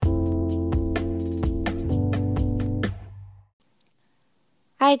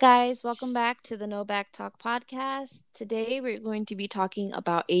Hi, guys. Welcome back to the No Back Talk podcast. Today, we're going to be talking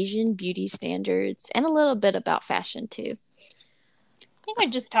about Asian beauty standards and a little bit about fashion, too. I think we're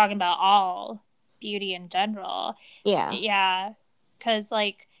just talking about all beauty in general. Yeah. Yeah, because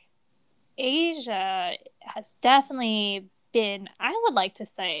Asia has definitely been, I would like to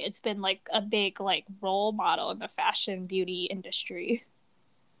say, it's been like a big role model in the fashion beauty industry.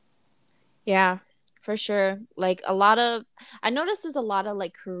 Yeah, for sure. I noticed there's a lot of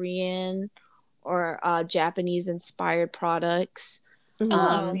Korean or Japanese inspired products. Oh,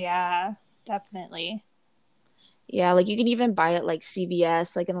 Um, yeah, definitely. yeah, like you can even buy it like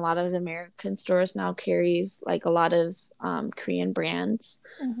CVS, like in a lot of American stores now carries like a lot of Korean brands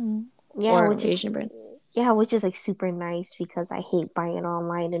Mm-hmm. Yeah, or which is Asian brands. like super nice because I hate buying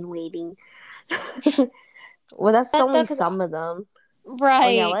online and waiting. Well, that's That only because some of them. Oh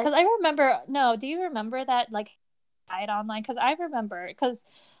yeah, right, what? because I remember. No, do you remember that buy it online? Because I remember because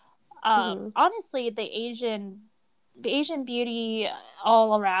Hmm. honestly, the Asian beauty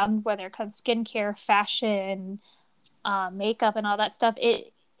all around, whether it comes skincare, fashion, makeup, and all that stuff,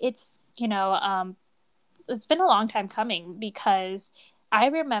 it's been a long time coming because I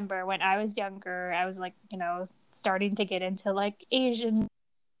remember when I was younger, I was starting to get into Asian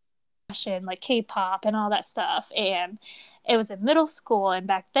fashion, like K-pop and all that stuff, and it was in middle school, and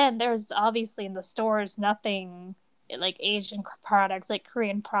back then there was obviously in the stores nothing like Asian products, like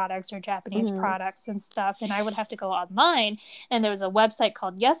Korean products or Japanese Hmm. products and stuff. And I would have to go online, and there was a website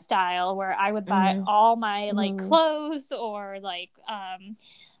called Yes Style where I would buy Mm-hmm. all my Hmm. clothes or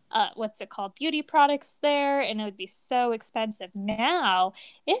what's it called, beauty products there, and it would be so expensive. Now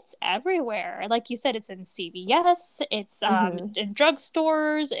it's everywhere, like you said, it's in CVS, it's Hmm. in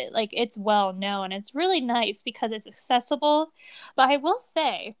drugstores, it's well known. It's really nice because it's accessible. But I will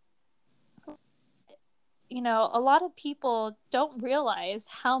say, a lot of people don't realize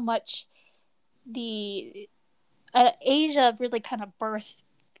how much the Asia really kind of birthed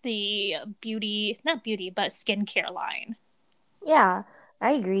the beauty, not beauty, but skincare line. Yeah,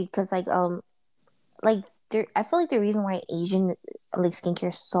 I agree because like I feel like the reason why Asian like skincare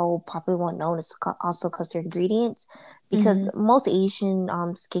is so popular, well known, is also because their ingredients. Because Mm-hmm. most Asian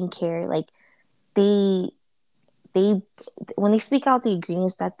skincare, like they they when they speak out the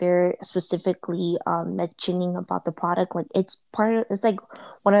ingredients that they're specifically mentioning about the product, like it's like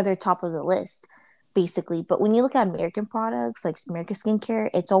one of their top of the list basically. But when you look at American products, like American skincare,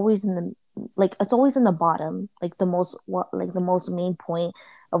 it's always in the bottom, like the most main point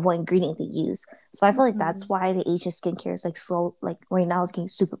of what ingredient they use. So I feel like that's Mm-hmm. why the Asian skincare is like slow, like right now is getting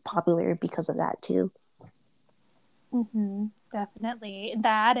super popular because of that too. Mm-hmm. Definitely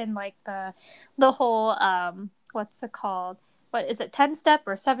that, and the whole what's it called? What is it? 10 step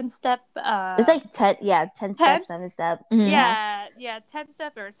or 7 step? It's like 10 10. steps, 7 step. Mm-hmm. Yeah. Yeah, 10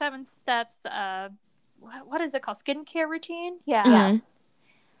 step or 7 steps. What is it called? Skincare routine. Yeah, Yeah. Mm-hmm.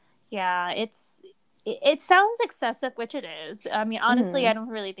 yeah. It sounds excessive, which it is. I mean, honestly, Hmm. I don't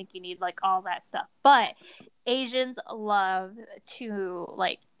really think you need all that stuff, but Asians love to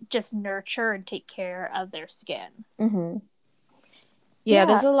just nurture and take care of their skin. Hmm. Yeah, Yeah,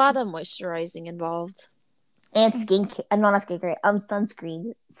 there's a lot of moisturizing involved. and skincare, not skincare,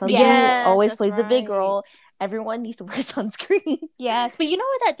 sunscreen. Sunscreen Yes. Yes, always that's plays a big right. role. Everyone needs to wear sunscreen. Yes, but you know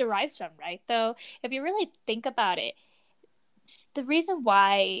where that derives from, right? Though, if you really think about it, the reason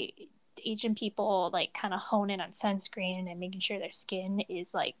why Asian people kind of hone in on sunscreen and making sure their skin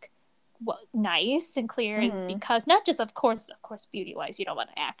is nice and clear is Hmm. because not just of course beauty wise you don't want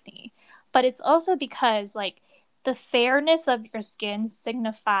acne, but it's also because the fairness of your skin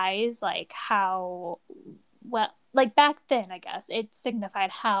signifies how well, back then I guess it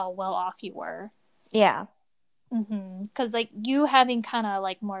signified how well off you were. Yeah, Because you having kind of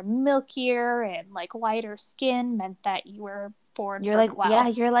more milkier and whiter skin meant that you were born you're from like, a yeah,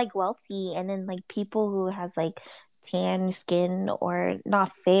 well. you're like wealthy, and then like people who has like tan skin or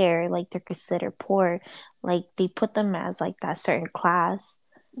not fair, like they're considered poor. Like they put them as like that certain class,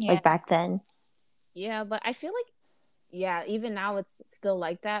 Yeah. like back then. Yeah, but I feel like, yeah, even now it's still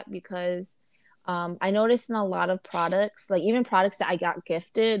like that because I noticed in a lot of products, like even products that I got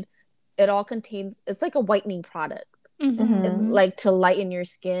gifted, it all contains, it's like a whitening product, Hmm. Mm-hmm. like to lighten your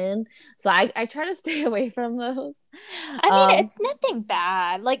skin. So I try to stay away from those. I mean, Um, it's nothing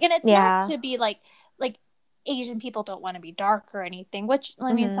bad. And it's not Yeah. to be like Asian people don't want to be dark or anything, which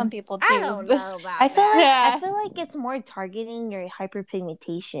I mean, some Hmm. people I do. don't But know I about feel that. like yeah, it's more targeting your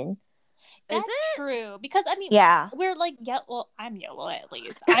hyperpigmentation. Is that's it? true. Because I mean, Yeah. we're yeah. Well, I'm yellow at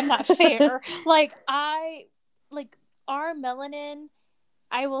least. I'm not fair. Like I like our melanin.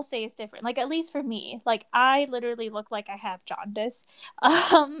 I will say it's different. Like, at least for me, like, I literally look like I have jaundice.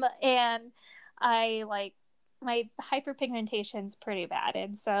 And I like my hyperpigmentation's pretty bad.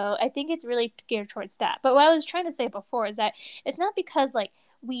 And so I think it's really geared towards that. But what I was trying to say before is that it's not because like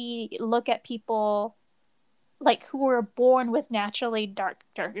we look at people like who were born with naturally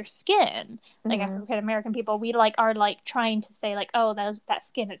darker skin, like African American people, we like are like trying to say like, oh, that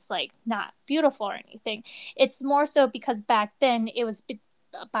skin, it's like not beautiful or anything. It's more so because back then it was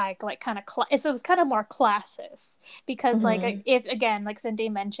by like kind of so it was kind of more classist, because like if again, like Cindy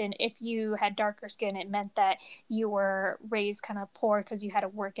mentioned, if you had darker skin, it meant that you were raised kind of poor because you had to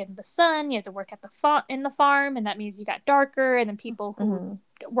work in the sun, you had to work at the in the farm, and that means you got darker. And then people who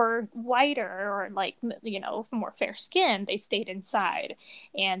were whiter or like, you know, more fair skinned, they stayed inside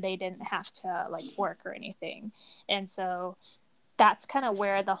and they didn't have to like work or anything. And so that's kind of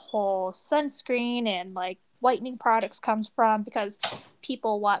where the whole sunscreen and like whitening products comes from, because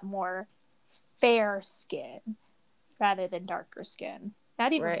people want more fair skin rather than darker skin.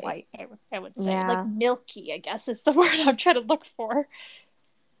 Not even white, I would say. Yeah. Like milky, I guess is the word I'm trying to look for.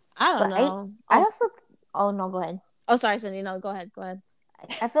 I don't know. I also... Oh, no, go ahead. Oh, sorry, Cindy. No, go ahead.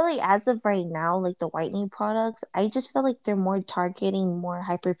 I feel like as of right now, like the whitening products, I just feel like they're more targeting more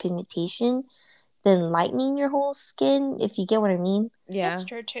hyperpigmentation than lightening your whole skin, if you get what I mean. Yeah. That's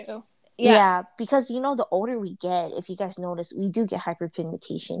true too. Yeah, because you know, the older we get, if you guys notice, we do get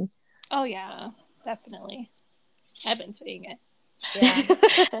hyperpigmentation. Oh yeah, definitely. I've been seeing it. Yeah.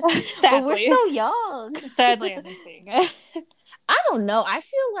 But we're still young. Sadly, I've been seeing it. I don't know. I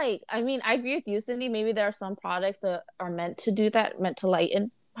feel like, I mean, I agree with you, Cindy. Maybe there are some products that are meant to do that, meant to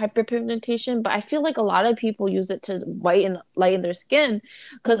lighten hyperpigmentation, but I feel like a lot of people use it to lighten their skin,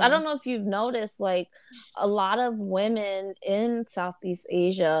 because I don't know if you've noticed, like a lot of women in Southeast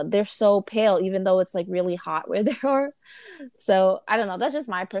Asia, they're so pale even though it's like really hot where they are. So I don't know, that's just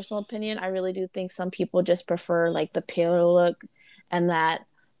my personal opinion. I really do think some people just prefer like the paler look, and that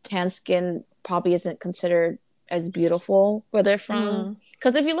tan skin probably isn't considered as beautiful where they're from,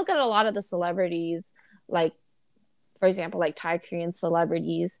 because if you look at a lot of the celebrities, like for example, like Thai Korean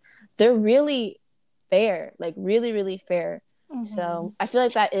celebrities, they're really fair, like really, really fair. So I feel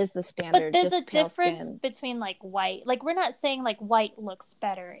like that is the standard. But there's a difference between like white. Like, we're not saying like white looks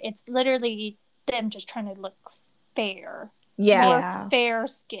better. It's literally them just trying to look fair. More fair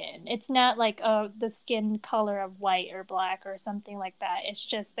skin. It's not like the skin color of white or black or something like that. It's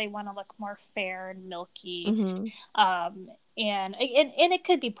just they want to look more fair and milky. And it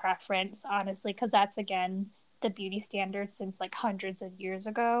could be preference, honestly, because that's again the beauty standards since like hundreds of years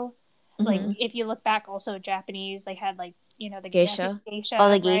ago. Like if you look back, also Japanese, they had like, you know, the geisha. Oh,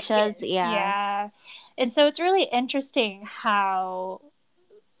 the geishas, right? Yeah. And so it's really interesting how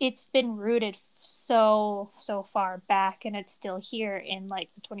it's been rooted so far back, and it's still here in like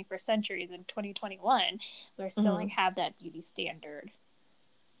the 21st century. In 2021, we're still like have that beauty standard.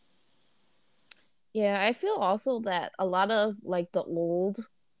 Yeah, I feel also that a lot of like the old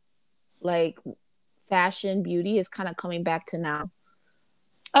like fashion beauty is kind of coming back to now.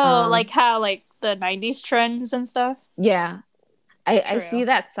 Oh, like how like the 90s trends and stuff? Yeah. I see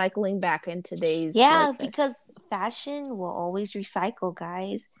that cycling back in today's... Yeah, like, because fashion will always recycle,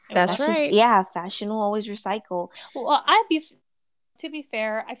 guys. That's right. Fashion will always recycle. Well, to be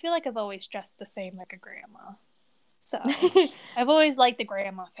fair, I feel like I've always dressed the same like a grandma. So I've always liked the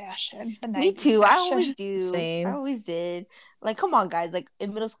grandma fashion. The 90s Me too. Fashion. I always do. Same. I always did. Like, come on, guys. Like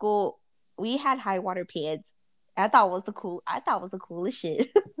in middle school, we had high water pants. I thought it was the coolest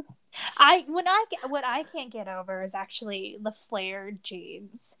shit. What I can't get over is actually the flared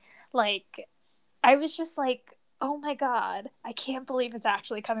jeans. Like, I was just like, oh my god, I can't believe it's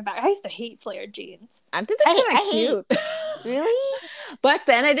actually coming back. I used to hate flared jeans. I think they're kind of cute. Really? Back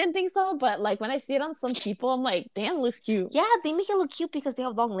then I didn't think so, but like when I see it on some people, I'm like, damn, it looks cute. Yeah, they make it look cute because they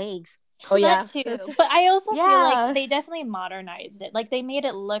have long legs. Oh yeah, that too. But I also feel like they definitely modernized it. Like they made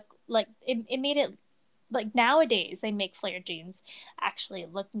it look like it made it like nowadays they make flared jeans actually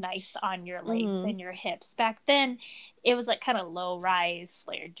look nice on your legs and your hips. Back then it was like kind of low rise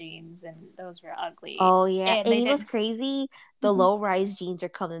flared jeans, and those were ugly. Oh yeah, and you know what's crazy? The low rise jeans are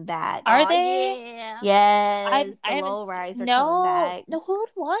coming back. Are they? Yeah. Yes, the low rise are coming back. No, who would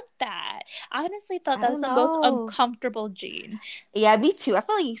want that? I honestly thought that was the most uncomfortable jean. Yeah, me too. I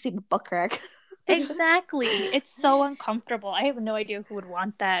feel like you see butt crack. Exactly. It's so uncomfortable. I have no idea who would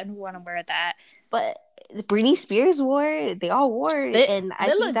want that and who would want to wear that. But Britney Spears wore it. They all wore it, and I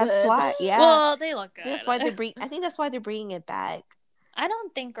think that's why. Yeah, well, they look good. That's why I think that's why they're bringing it back. I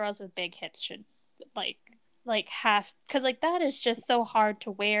don't think girls with big hips should like like half, because like that is just so hard to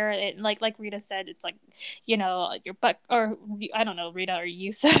wear. It like Rita said, it's like, you know, your butt, or I don't know, Rita, or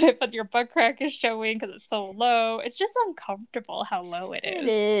you said it, but your butt crack is showing because it's so low. It's just uncomfortable how low it It is.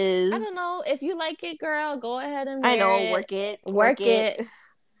 is. I don't know. If you like it, girl, go ahead and I wear know, it. work it.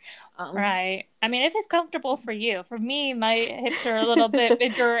 Right. I mean, if it's comfortable for you. For me, my hips are a little bit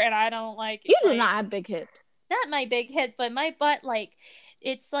bigger, and I don't like You do like, not have big hips. not my big hips, but my butt, like,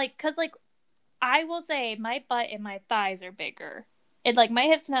 it's like, because like I will say my butt and my thighs are bigger. It like my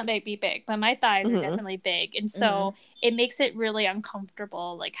hips not may be big, but my thighs are definitely big, and so it makes it really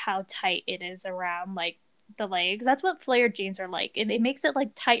uncomfortable, like how tight it is around like the legs. That's what flare jeans are like. It makes it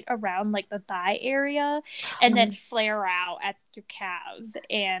like tight around like the thigh area, and then flare out at your calves,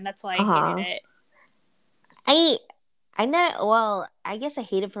 and that's why I hated it. I know. Well, I guess I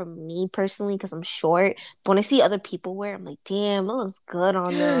hate it for me personally because I'm short. But when I see other people wear, I'm like, damn, it looks good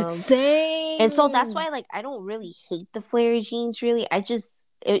on them. Same. And so that's why, like, I don't really hate the flare jeans. Really, it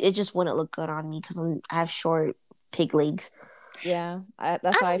just wouldn't look good on me because I have short pig legs. Yeah,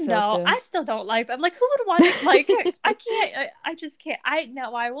 that's how I feel too. I still don't like them. Like, who would want it? Like, I can't. I just can't.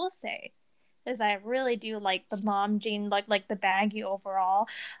 I will say, is I really do like the mom jean, like the baggy overall.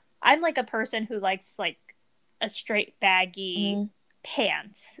 I'm like a person who likes like a straight baggy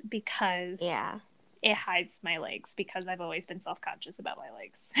pants because it hides my legs, because I've always been self-conscious about my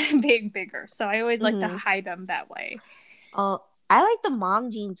legs being bigger. So I always like to hide them that way. Oh, I like the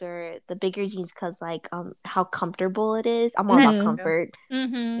mom jeans or the bigger jeans because like how comfortable it is. I'm all about comfort.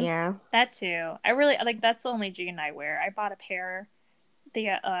 Yeah, that too. I really like, that's the only jean I wear. I bought a pair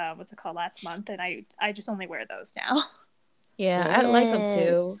what's it called, last month, and I just only wear those now. Yeah, I like them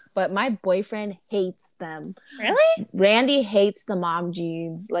too, but my boyfriend hates them. Really? Randy hates the mom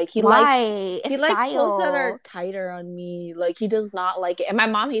jeans. Like he likes clothes that are tighter on me. Like he does not like it, and my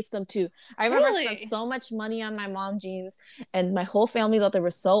mom hates them too. I remember I spent so much money on my mom jeans, and my whole family thought they were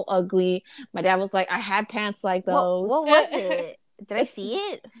so ugly. My dad was like, "I had pants like those." What was it? Did I see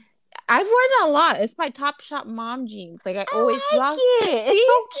it? I've worn it a lot. It's my Topshop mom jeans. Like I always rock it. See? It's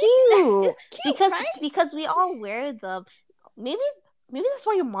so cute. It's cute, because we all wear them. Maybe that's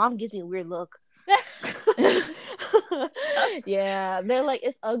why your mom gives me a weird look. Yeah, they're like,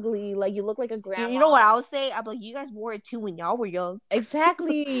 it's ugly. Like you look like a grandma. You know what I would say? I'm like, you guys wore it too when y'all were young.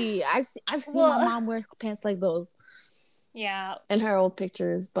 Exactly. I've seen my mom wear pants like those. Yeah. In her old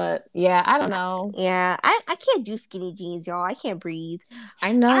pictures, but yeah, I don't know. Yeah, I can't do skinny jeans, y'all. I can't breathe.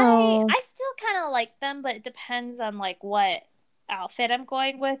 I know. I still kind of like them, but it depends on like what outfit I'm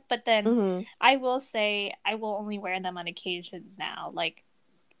going with. But then I will say I will only wear them on occasions now, like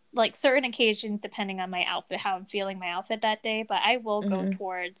certain occasions depending on my outfit, how I'm feeling my outfit that day. But I will go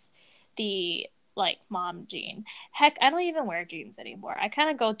towards the like mom jean. Heck, I don't even wear jeans anymore. I kind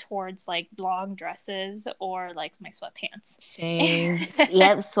of go towards like long dresses or like my sweatpants. Same.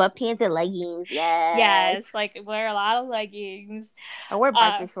 Yep, sweatpants and leggings. Yes, like wear a lot of leggings. I wear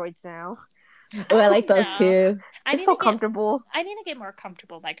biker shorts now. Oh, I like those too. It's so comfortable. I need to get more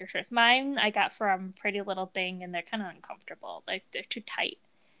comfortable biker shorts. Mine I got from Pretty Little Thing, and they're kind of uncomfortable. Like they're too tight.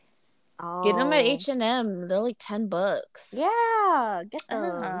 Oh. Get them at H&M. They're like $10. Yeah, get them.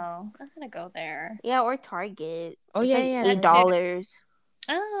 Oh, I'm gonna go there. Yeah, or Target. Oh, it's yeah, like $8.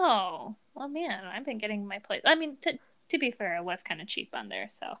 Oh, well, man, I've been getting my place. I mean, to be fair, it was kind of cheap on there,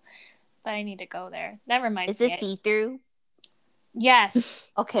 so. But I need to go there. That reminds me. Is it see-through?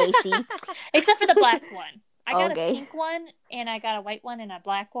 Yes. Okay, see. Except for the black one. I got a pink one, and I got a white one, and a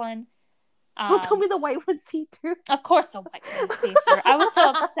black one. Don't tell me the white one's see-through. Of course the white one's see-through. I was so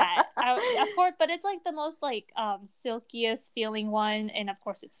upset. Of course, but it's like the most like silkiest feeling one, and of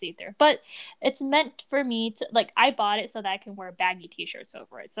course it's see-through. But it's meant for me to like, I bought it so that I can wear baggy t-shirts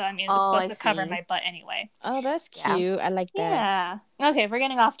over it. So I mean, it's supposed to cover my butt anyway. Oh, that's cute. Yeah. I like that. Yeah. Okay, we're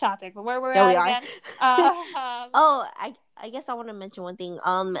getting off topic, but where we're at again. I guess I want to mention one thing.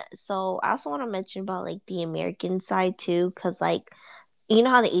 So I also want to mention about like the American side too, because like, you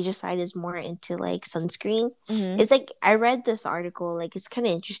know how the Asia side is more into like sunscreen. It's like I read this article. Like it's kind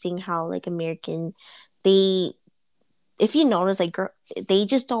of interesting how like American, if you notice, like they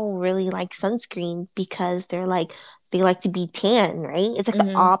just don't really like sunscreen because they like to be tan, right? It's like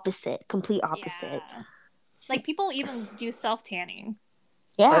the opposite, complete opposite. Yeah. Like people even do self tanning.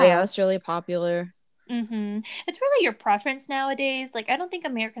 Yeah, oh, yeah, that's really popular. It's really your preference nowadays. Like I don't think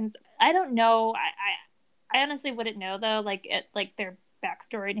Americans. I don't know. I honestly wouldn't know though. Like their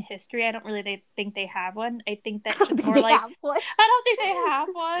backstory and history. I don't really think they have one. I think that's just more like I don't think they have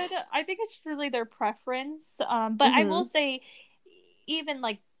one. I think it's really their preference. But I will say, even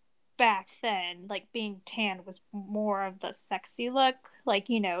like back then, like being tan was more of the sexy look. Like,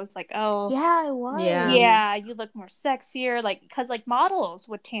 you know, it's like, oh, Yeah, it was. yeah, you look more sexier. Like, because like models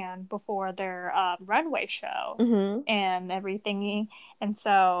would tan before their runway show Mm-hmm. and everything. And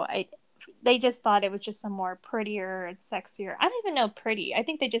so they just thought it was just a more prettier and sexier. I don't even know pretty. I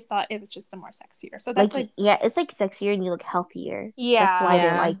think they just thought it was just a more sexier. So that's Like, like, yeah, it's like sexier and you look healthier. That's yeah, why they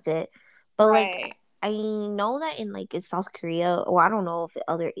Yeah. liked it. But like, right. I know that in like in South Korea, well, I don't know if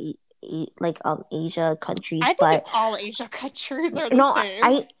other like Asia countries, I think but all Asia countries are the no,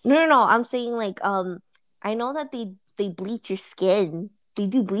 same. no. I'm saying like I know that they bleach your skin. They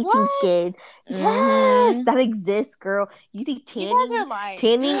do bleaching What? skin. Yes, Mhm. that exists, girl. You think You guys are lying.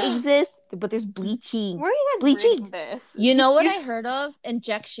 tanning exists, but there's bleaching. Where are you guys Bleaching. reading this? You know what I heard of?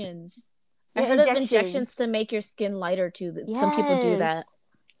 Injections. I Yeah, heard of injections. injections to make your skin lighter too. Some people do that. Yes.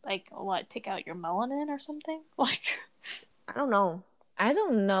 Like what? Take out your melanin or something? Like, I don't know. I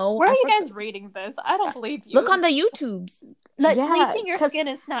don't know. where I are you forgot. guys reading this? I don't believe you. Look on the YouTubes. Like, Yeah, bleaching your 'cause- skin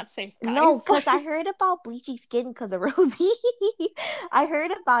is not safe, guys. No, because I Like, heard about bleaching skin because of Rosie. I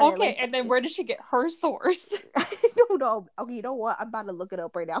heard about it. okay, Like, and then where did she get her source? I don't know. Okay, you know what? I'm about to look it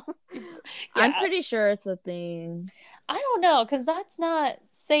up right now. I'm Yeah. pretty sure it's a thing. I don't know, because that's not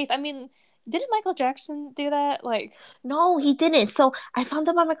safe. I mean, didn't Michael Jackson do that? Like, No, he didn't. So I found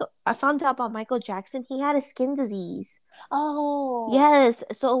out about Michael Jackson. He had a skin disease. oh, Yes,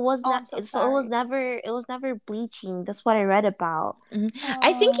 so it was oh, not. I'm so So it was sorry. never bleaching. That's what I read about. Mhm.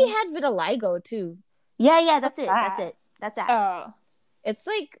 I think he Oh, had vitiligo too. Yeah. That's what's it. That's that? it. That's it. Oh, It's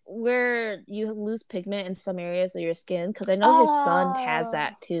like where you lose pigment in some areas of your skin. Because I know his son has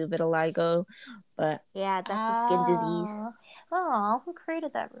that too, vitiligo. But Yeah, that's the skin disease. Oh, who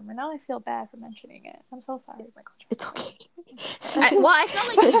created that rumor? Now I feel bad for mentioning it. I'm so sorry, Michael Jackson. It's okay. I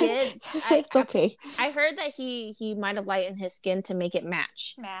felt like he did. It's okay. I heard that he might have lightened his skin to make it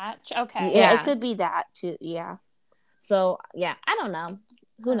match. Match. Okay. Yeah, Yeah. it could be that too. Yeah. So yeah, I don't know.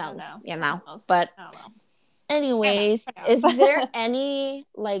 Who I knows? don't know. You Who know. knows? But I don't know. anyways, Who knows? is there any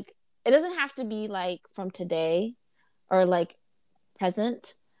like it doesn't have to be like from today or like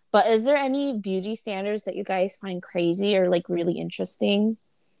present, but is there any beauty standards that you guys find crazy or like really interesting?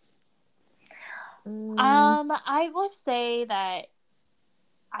 I will say that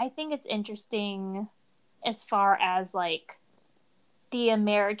I think it's interesting as far as like the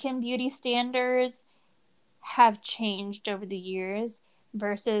American beauty standards have changed over the years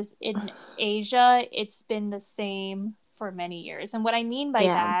versus in Asia, it's been the same for many years. And what I mean by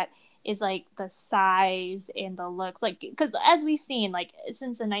that is like the size and the looks, like because as we've seen, like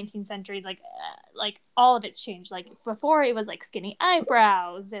since the 19th century, like all of it's changed. Like before, it was like skinny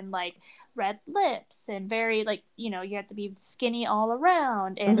eyebrows and like red lips and very like you have to be skinny all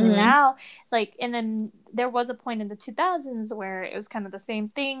around. And Mhm. now, like, and then there was a point in the 2000s where it was kind of the same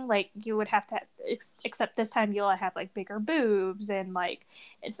thing. Like you would have to, except this time you'll have like bigger boobs and like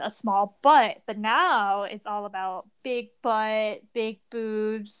it's a small butt. But now it's all about big butt, big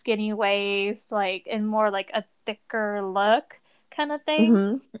boobs, skinny waist, like and more like a thicker look kind of thing.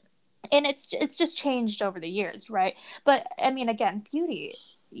 Mm-hmm. And it's just changed over the years, right? But I mean, again, beauty,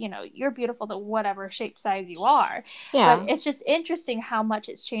 you're beautiful to whatever shape, size you are. Yeah. But it's just interesting how much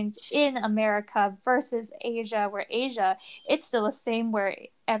it's changed in America versus Asia, where Asia, it's still the same, where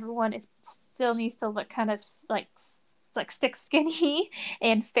everyone still needs to look kind of like stick skinny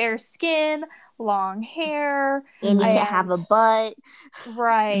and fair skin, long hair, and you can't have a butt.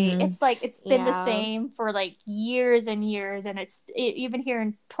 right. Mhm. It's like it's been the Yeah. same for like years and years, and even here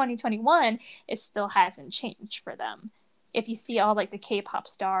in 2021 it still hasn't changed for them. If you see all like the K-pop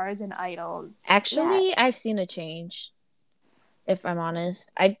stars and idols, Actually, I've seen a change. If I'm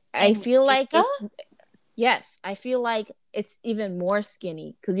honest, I In feel like Asia? I feel like it's even more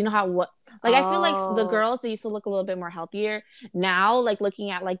skinny because you know how I feel like the Oh. girls they used to look a little bit more healthier. Now, like looking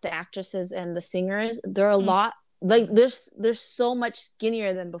at like the actresses and the singers, they're a lot like they're so much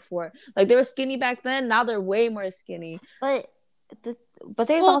skinnier than before. Like they were skinny back then, now they're way more skinny. But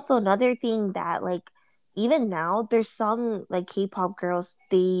there's also another thing that like even now there's some like K-pop girls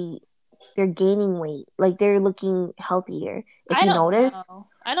they're gaining weight, like they're looking healthier. If I you don't notice, know.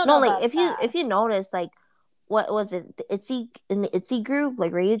 I don't no, know like about if you notice, like what was it? The ITZY in the ITZY group,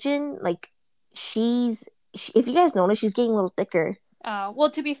 like Ryujin, like if you guys notice, she's getting a little thicker. well,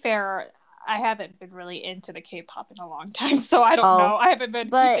 to be fair, I haven't been really into the K-pop in a long time, so I don't know. I haven't been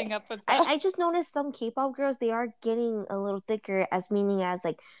keeping up with that. I just noticed some K-pop girls, they are getting a little thicker, as meaning as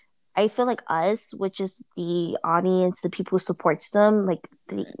like I feel like us, which is the audience, the people who supports them, like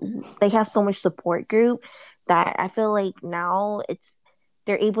they have so much support group that I feel like now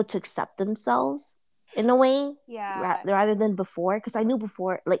they're able to accept themselves. in a way, Yeah. rather than before. Because I knew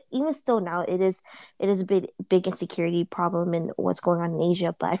before, like even still now, it is a big insecurity problem in what's going on in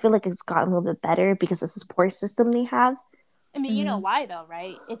Asia. But I feel like it's gotten a little bit better because of the support system they have. I mean, you know why though,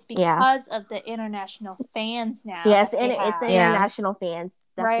 right? It's Yeah. because of the international fans now Yes, that and they it's the have, international fans.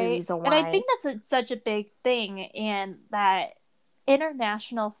 That's the right? reason And I why. think that's such a big thing, and that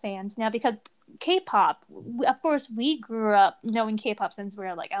international fans now, because K-pop, of course, we grew up knowing K-pop since we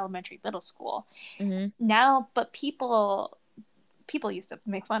were like elementary, middle school. Now, but people used to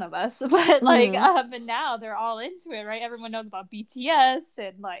make fun of us, but like, and now they're all into it, right? Everyone knows about BTS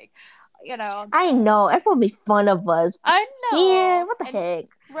and like, you know. I know everyone made fun of us. I know. Yeah, what the heck?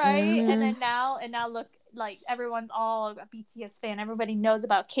 Right? And then now look, like everyone's all a BTS fan. Everybody knows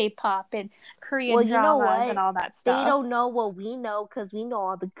about K-pop and Korean dramas and all that stuff. They don't know what we know because we know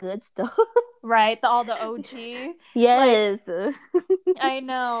all the good stuff. Right? All the OG. Yes. Like, I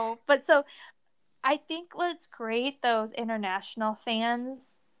know. But so I think what's great, those international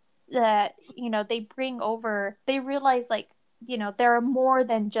fans that, you know, they realize like, you know, there are more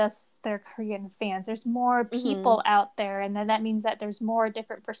than just their Korean fans. There's more people out there, and then that means that there's more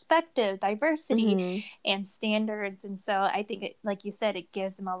different perspective, diversity, and standards. And so I think it, like you said, it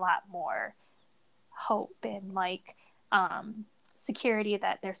gives them a lot more hope and like security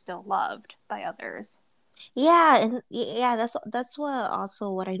that they're still loved by others. Yeah, and yeah, that's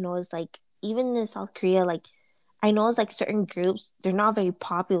what I know is like even in South Korea, like I know it's like certain groups, they're not very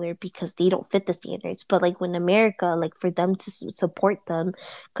popular because they don't fit the standards. But like when America, like for them to support them,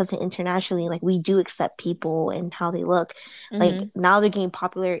 because internationally, like we do accept people and how they look, like now they're getting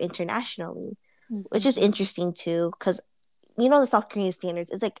popular internationally, which is interesting too. Because you know the South Korean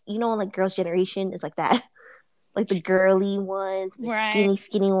standards, it's like you know like Girls' Generation is like that, like the girly ones, the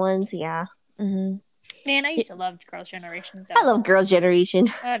skinny ones, yeah. Man, I used to love Girls' Generation. I love Girls' Generation.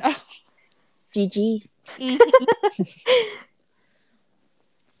 I know. GG.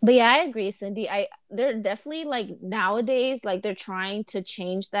 But yeah, I agree, Cindy. They're definitely like nowadays, like they're trying to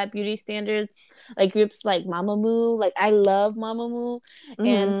change that beauty standards. Like groups like Mamamoo, like I love Mamamoo,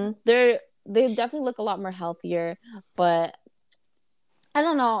 and they definitely look a lot more healthier. But I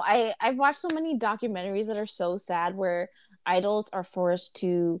don't know. I've watched so many documentaries that are so sad where idols are forced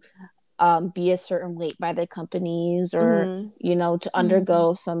to be a certain weight by the companies or you know to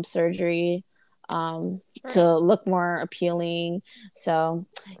undergo some surgery to look more appealing. So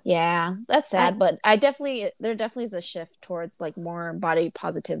yeah, that's sad. But there definitely is a shift towards like more body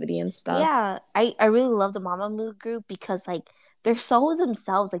positivity and stuff. Yeah, I really love the Mamamoo group because like they're so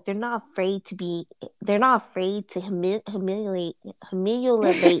themselves. Like they're not afraid to humiliate.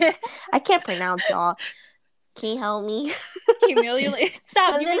 I can't pronounce, y'all. Can you help me? Humiliate.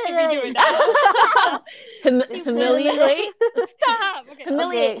 Stop. You making me do it now. Humiliate. Stop. Okay.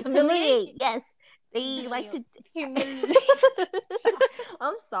 Humiliate. Yes. They like to humiliate.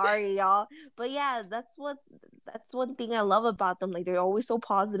 I'm sorry, y'all. But yeah, that's one thing I love about them. Like they're always so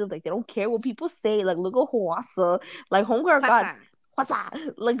positive. Like they don't care what people say. Like look at Hwasa. Like homegirl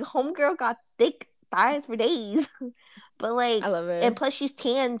got thick thighs for days. But like, I love it. And plus she's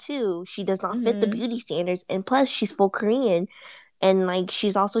tan too. She does not fit the beauty standards. And plus she's full Korean. And like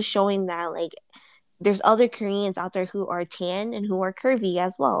she's also showing that like there's other Koreans out there who are tan and who are curvy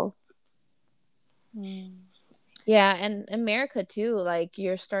as well. Yeah, and America too. Like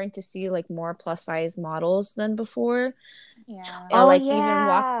you're starting to see like more plus size models than before. Yeah. And like even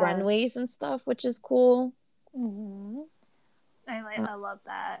walk runways and stuff, which is cool. I love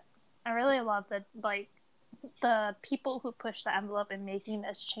that. I really love that, like the people who push the envelope in making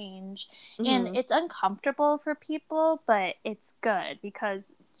this change. And it's uncomfortable for people, but it's good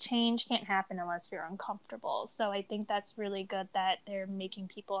because change can't happen unless you're uncomfortable. So I think that's really good that they're making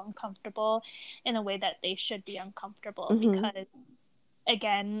people uncomfortable in a way that they should be uncomfortable because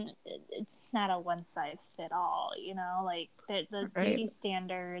again, it's not a one size fit all, you know, like the beauty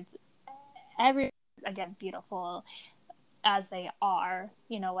standards, again, beautiful as they are,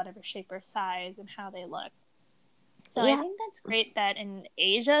 you know, whatever shape or size and how they look. So I think that's great that in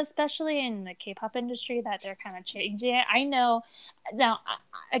Asia, especially in the K-pop industry, that they're kind of changing it. I know now,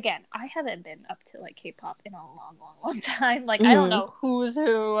 again, I haven't been up to like K-pop in a long time. Like I don't know who's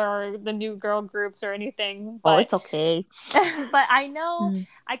who or the new girl groups or anything. But, it's okay. But I know,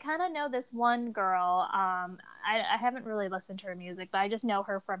 I kind of know this one girl. I haven't really listened to her music, but I just know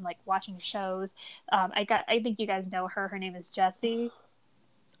her from like watching shows. I think you guys know her. Her name is Jessie.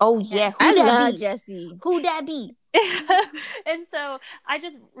 Oh yeah, I love Jessie. Who that be? And so I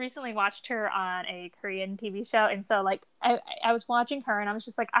just recently watched her on a Korean TV show, and so like I was watching her and I was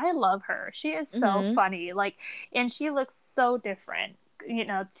just like, I love her. She is so funny, like, and she looks so different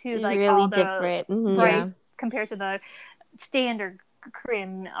to like really all the different. right Yeah. compared to the standard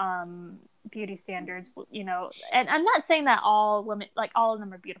Korean beauty standards, and I'm not saying that all women, like all of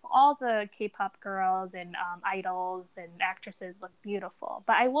them are beautiful. All the K-pop girls and idols and actresses look beautiful,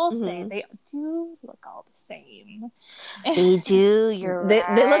 but I will say they do look all the same. They do. You're They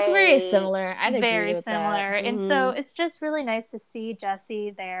look very right. similar. I'd agree Very with similar. that. And so it's just really nice to see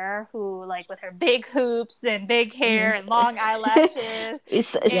Jessie there, who like with her big hoops and big hair and long eyelashes.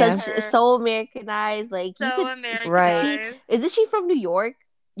 It's Yeah. such so Americanized. Like you So could. Americanized. Isn't she from New York?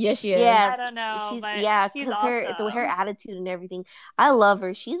 Yes, she is. Yeah, I don't know, but she's because her awesome. attitude and everything. I love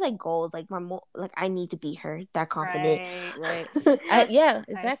her. She's like goals. Like like I need to be her. That confident. Right. It was Yeah, nice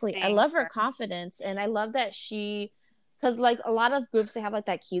exactly. I seeing love her her. confidence, and I love that because like a lot of groups, they have like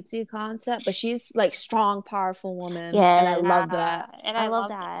that cutesy concept, but she's like strong, powerful woman, and I Yes. love that. And I love love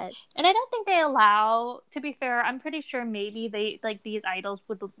that. And I don't think they allow, to be fair, I'm pretty sure maybe they, like, these idols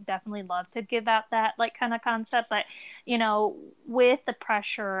would definitely love to give out that, like, kind of concept, but, with the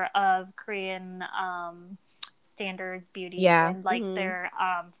pressure of Korean standards, beauty, Yeah. and, like, their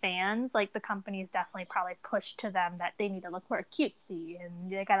fans, like, the companies definitely probably push to them that they need to look more cutesy,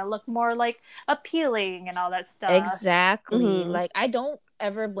 and they gotta look more, like, appealing and all that stuff. Exactly. Like I don't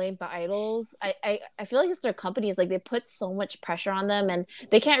ever blame the idols. I feel like it's their companies. Like they put so much pressure on them, and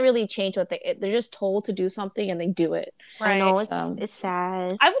they can't really change they're just told to do something and they do it. I know So. it's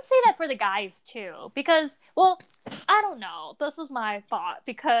sad. I would say that for the guys too, because, well, I don't know. This was my thought,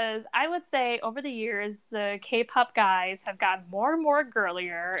 because I would say over the years the K-pop guys have gotten more and more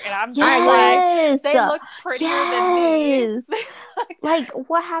girlier, and I'm just like, they look prettier than me. Like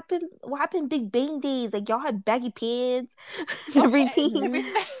what happened? What happened? Big Bang Days. Like y'all had baggy pants, and everything. To be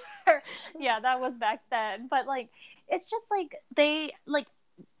fair, yeah, that was back then. But like, it's just like they like.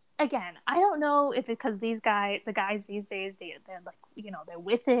 Again, I don't know if it's because the guys these days, they're like, they're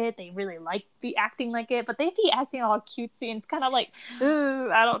with it. They really like be acting like it, but they be acting all cutesy, and it's kind of like,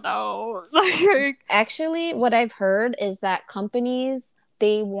 I don't know. Actually, what I've heard is that companies,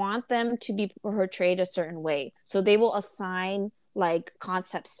 they want them to be portrayed a certain way, so they will assign like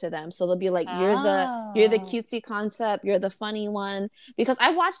concepts to them. So they'll be like, you're the cutesy concept, you're the funny one. Because I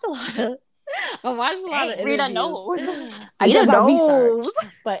watched a lot of interviews. Rita knows. I did my research,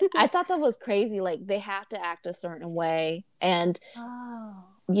 but I thought that was crazy. Like they have to act a certain way, and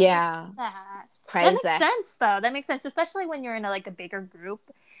yeah, that's crazy. That makes sense, though. That makes sense, especially when you're in a bigger group.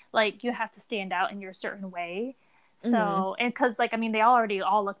 Like you have to stand out in your certain way. So, and because, like, I mean, they already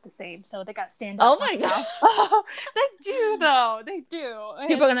all look the same, so they got to stand out. Oh my god. They do, though. They do.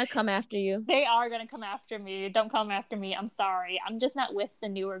 People are going to come after you. They are going to come after me. Don't come after me. I'm sorry. I'm just not with the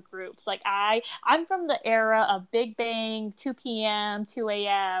newer groups. Like, I'm from the era of Big Bang, 2 p.m., 2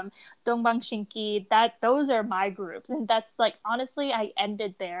 a.m., Dongbang Shinki. Those are my groups. And that's, like, honestly, I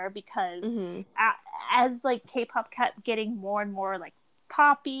ended there because as, like, K-pop kept getting more and more, like,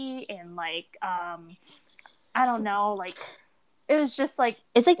 poppy and, like, I don't know, like, it was just like...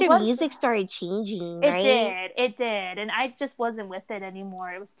 It's like their music started changing, right? It did. And I just wasn't with it anymore.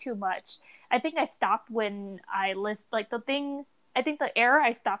 It was too much. I think I stopped when I I think the era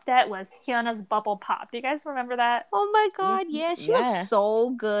I stopped at was Hyuna's Bubble Pop. Do you guys remember that? Oh my god, yeah. She looks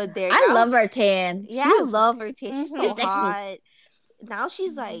so good there. I love her tan. Yeah, I love her tan. She's so hot. Now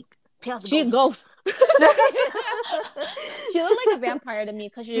she's like... She ghost. She looked like a vampire to me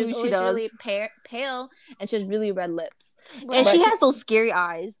because she was always really pale and she has really red lips. And she has those scary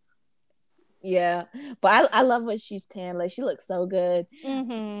eyes. Yeah, but I love when she's tan. Like she looks so good.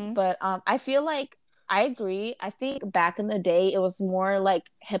 But I feel like I agree. I think back in the day it was more like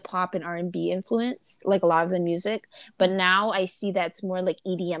hip hop and R&B influenced, like a lot of the music. But now I see that it's more like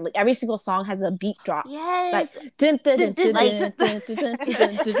EDM. Like every single song has a beat drop. Yes. Yeah,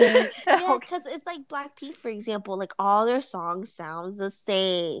 because it's like Blackpink, for example. Like all their songs sounds the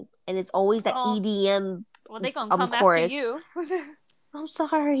same, and it's always that EDM. Well, they gonna come chorus. after you. I'm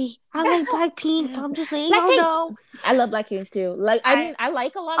sorry. I like Blackpink. I'm just letting y'all know. I love Blackpink too. Like I mean, I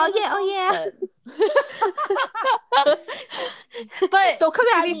like a lot of songs, but don't come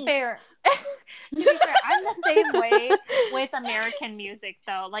at me. To be fair, I'm the same way with American music,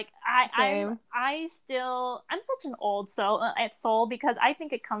 though. Like I'm such an old soul at soul because I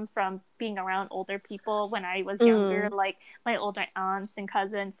think it comes from being around older people when I was younger, like my older aunts and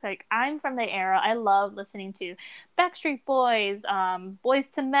cousins. Like I'm from the era. I love listening to Backstreet Boys, Boys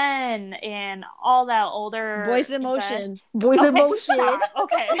to Men, and all that older Boys in Motion. Boys in Motion. Stop.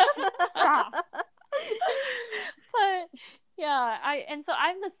 Okay, stop. But yeah, so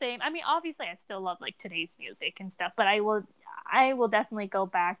I'm the same. I mean, obviously I still love like today's music and stuff, but I I will definitely go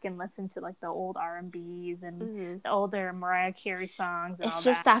back and listen to like the old R&Bs and the older Mariah Carey songs and It's all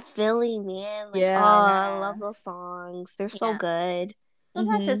just that. that feeling, man. Like, Yeah. I love those songs. They're so Yeah. good. It's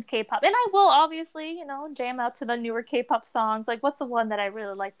not just K-pop. And I will obviously, jam out to the newer K-pop songs. Like, what's the one that I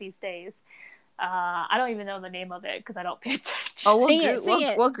really like these days? I don't even know the name of it because I don't pay attention. Oh, what Sing group? it, sing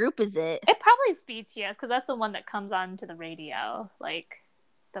it. What group is it? It probably is BTS because that's the one that comes on to the radio. Like,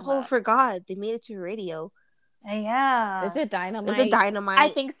 I forgot. They made it to radio. Yeah. Is it Dynamite? Is it Dynamite? I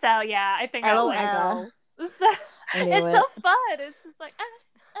think so, yeah. I think LOL. it's so fun. It's just like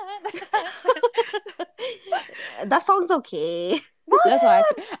that song's okay. That's why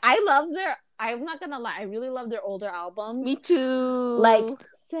I love their. I'm not gonna lie. I really love their older albums. Me too. Like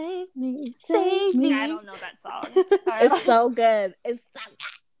Save Me, Save Me. I don't know that song. It's so good. It's so good.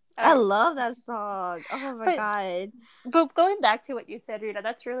 I love that song. Oh my god. But going back to what you said, Rita,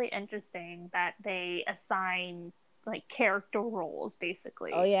 that's really interesting that they assign like character roles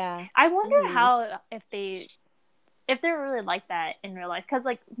basically. Oh yeah. I wonder how if they're really like that in real life, because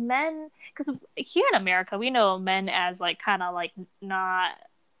like men, because here in America we know men as like kind of like not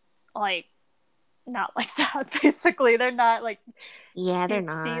like that basically. They're not like they're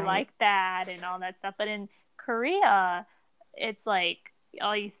not like that and all that stuff. But in Korea, it's like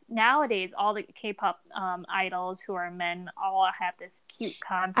nowadays all the K-pop idols who are men all have this cute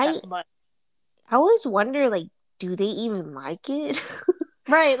concept look. I always wonder, like, do they even like it?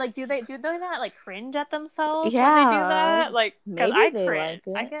 Right, like do they not like cringe at themselves when they do that? Like, because I cringe.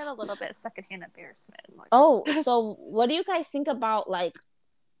 Like I get a little bit secondhand embarrassment. Like, so what do you guys think about like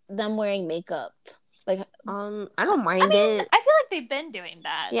them wearing makeup? Like, I don't mind it. I feel like they've been doing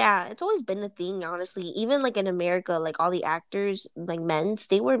that. Yeah, it's always been a thing, honestly. Even like in America, like all the actors, like men's,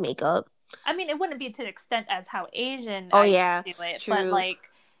 they wear makeup. I mean, it wouldn't be to the extent as how Asian do it, true. but like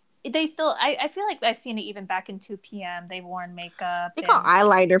they still. I feel like I've seen it even back in 2PM. They've worn makeup. They got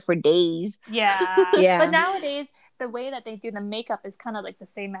eyeliner for days. Yeah, yeah. But nowadays, the way that they do the makeup is kind of like the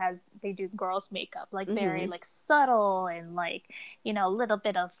same as they do girls' makeup, like very like subtle and like a little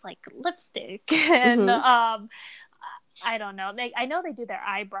bit of like lipstick and I don't know. I know they do their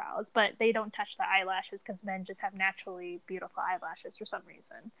eyebrows, but they don't touch the eyelashes because men just have naturally beautiful eyelashes for some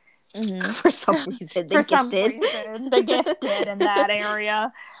reason. For some reason, they're gifted in that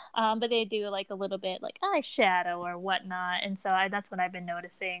area. But they do like a little bit like eyeshadow or whatnot, and so that's what I've been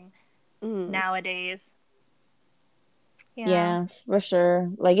noticing nowadays. Yeah, for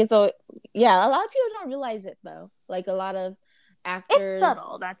sure. Like a lot of people don't realize it though. Like a lot of actors, it's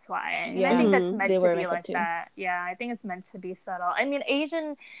subtle. That's why. And I think that's meant to be like that. Yeah, I think it's meant to be subtle. I mean,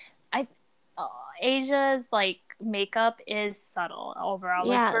 Asia's like makeup is subtle overall,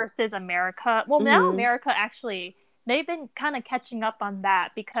 like versus America. Well, now America actually they've been kind of catching up on that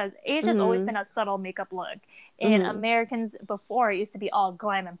because Asia's always been a subtle makeup look. And Americans before it used to be all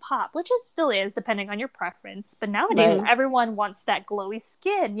glam and pop, which it still is depending on your preference. But nowadays everyone wants that glowy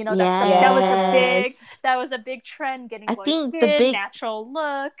skin. That was a big trend, getting glowy skin, natural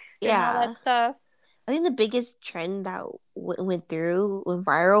look, and all that stuff. I think the biggest trend that went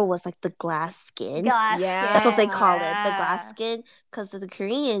viral was like the glass skin. That's what they call it, the glass skin, because of the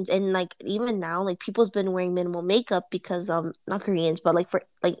Koreans. And like even now, like people's been wearing minimal makeup because not Koreans, but like for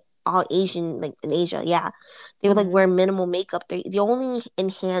like all Asian, like in Asia, they would like wear minimal makeup. They only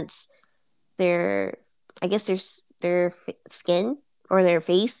enhance their, I guess their skin or their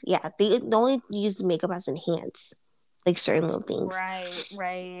face. Yeah, they only use makeup as enhance like certain little things.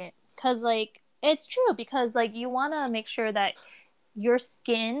 Right. Because like. It's true because like you want to make sure that your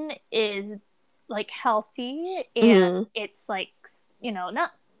skin is like healthy and it's like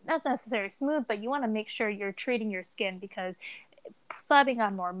not necessarily smooth, but you want to make sure you're treating your skin because slapping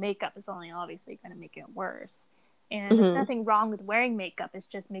on more makeup is only obviously going to make it worse. And there's nothing wrong with wearing makeup. It's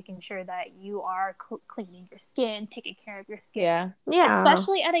just making sure that you are cleaning your skin, taking care of your skin. Yeah.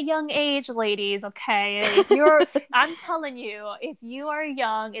 Especially at a young age, ladies, okay? I'm telling you, if you are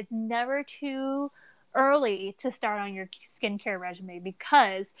young, it's never too early to start on your skincare regimen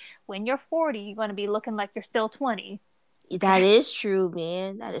because when you're 40, you're going to be looking like you're still 20. That is true,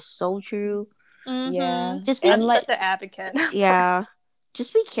 man. That is so true. Yeah. Just be such an advocate. Yeah.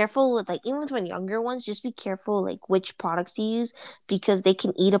 Just be careful with like even with younger ones, just be careful like which products you use because they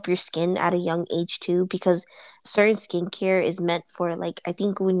can eat up your skin at a young age too, because certain skincare is meant for like I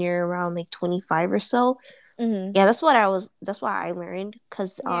think when you're around like 25 or so. That's what I learned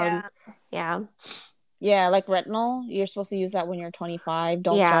because Yeah, like retinol, you're supposed to use that when you're 25.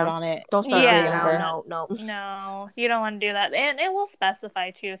 Don't start Yeah. on it Don't if start you're on it Yeah. now. younger. No. No, you don't want to do that. And it will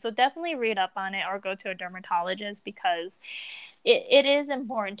specify too. So definitely read up on it or go to a dermatologist because it is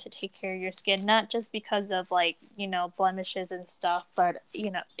important to take care of your skin, not just because of like, blemishes and stuff, but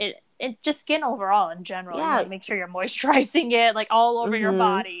it just skin overall in general. You want Yeah. to make sure you're moisturizing it like all over your Mm-hmm.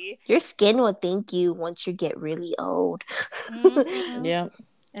 body. Your skin will thank you once you get really old. Mm-hmm. Yeah.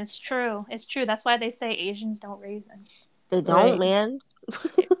 It's true. It's true. That's why they say Asians don't raisin. They don't, Right. man.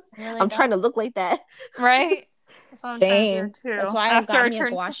 It really I'm trying to don't. look like that. Right? That's what I'm trying to do Same. That's too. why I After got I me a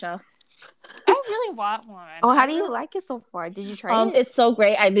turn gua to, sha. I really want one. Oh, how I do you really like it so far? Did you try it? It's so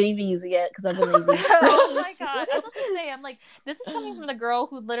great. I didn't even use it yet because I've been lazy. Oh my god! I was about to say, I'm like, this is coming from the girl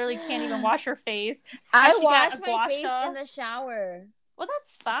who literally can't even wash her face. I She got wash a my gua face sha. in the shower. Well,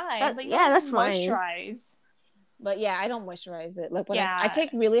 that's fine, That- but you yeah, don't that's even fine. moisturize. But yeah, I don't moisturize it. Like when I Yeah, take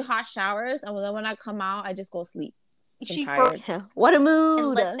really hot showers, and then when I come out, I just go sleep. I'm she tired. Yeah. What a and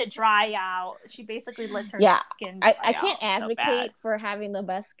mood. lets it dry out. She basically lets her Yeah, skin dry I can't out so bad. advocate for having the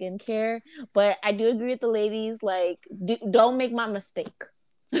best skincare, but I do agree with the ladies. Like, don't make my mistake.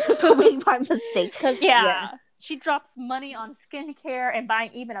 Don't make my mistake. Because Yeah, she drops money on skincare and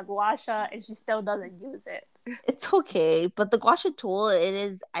buying even a gua sha, and she still doesn't use it. It's okay, but the gua sha tool, it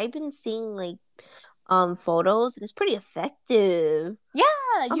is. I've been seeing like photos, and it's pretty effective. Yeah,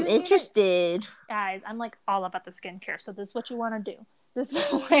 I'm you need it. interested. Guys, I'm like all about the skincare, so this is what you want to do. This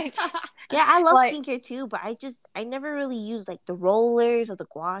is like, Yeah, I love like, skincare too, but I never really use like the rollers or the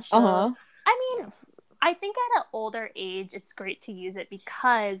gua sha. Uh-huh. I mean, Yeah. I think at an older age, it's great to use it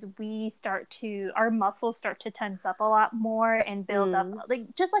because our muscles start to tense up a lot more and build up,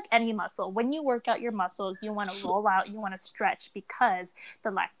 like just like any muscle. When you work out your muscles, you want to roll out, you want to stretch because the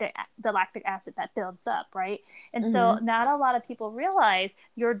lactic acid that builds up, right? And so not a lot of people realize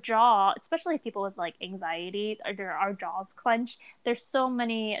your jaw, especially people with like anxiety, our jaws clench. There's so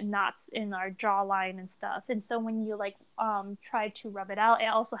many knots in our jawline and stuff. And so when you like try to rub it out, it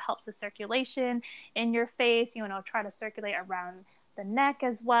also helps the circulation in your face, try to circulate around the neck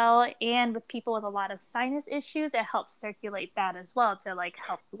as well. And with people with a lot of sinus issues, it helps circulate that as well to like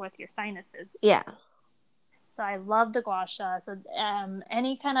help with your sinuses. Yeah. So I love the gua sha. So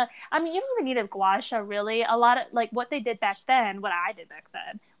any kind of, I mean, you don't even need a gua sha really. A lot of like what they did back then, what I did back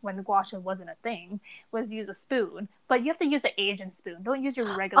then when the gua sha wasn't a thing, was use a spoon. But you have to use an Asian spoon. Don't use your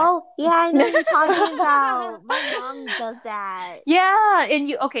regular spoon. Oh, yeah, I know what you're talking about. My mom does that. Yeah,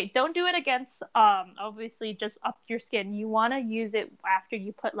 and don't do it against obviously just up your skin. You want to use it after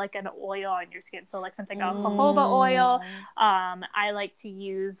you put like an oil on your skin. So like something like jojoba oil. I like to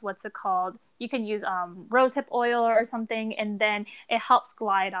use what's it called? You can use rosehip oil or something, and then it helps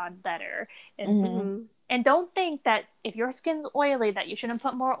glide on better. And don't think that if your skin's oily that you shouldn't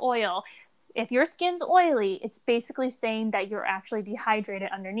put more oil. If your skin's oily, it's basically saying that you're actually dehydrated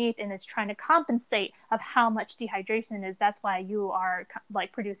underneath and it's trying to compensate of how much dehydration is. That's why you are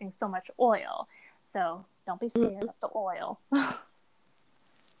like producing so much oil. So don't be scared of the oil.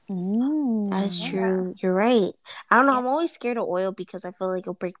 That's true. You're right. I don't know. I'm always scared of oil because I feel like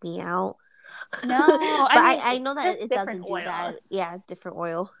it'll break me out. No, but I know that there's it different doesn't do oil. that. Yeah, different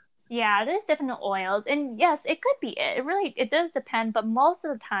oil. Yeah, there's different oils, and yes, it could be it. It does depend, but most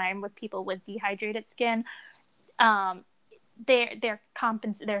of the time with people with dehydrated skin, their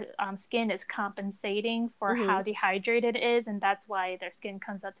skin is compensating for how dehydrated it is, and that's why their skin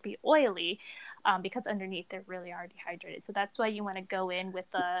comes out to be oily, because underneath they really are dehydrated. So that's why you want to go in with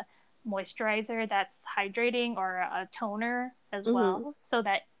a moisturizer that's hydrating or a toner as well, so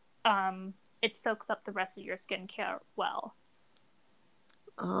that it soaks up the rest of your skincare well.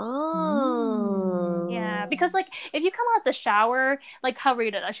 Oh. Yeah, because like if you come out the shower, like how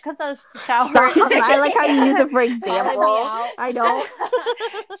Rita does, she comes out of the shower. Stop. I like how you use it for example. out. I know.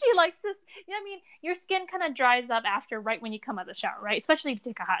 She likes this. Yeah, I mean, your skin kind of dries up after right when you come out of the shower, right? Especially if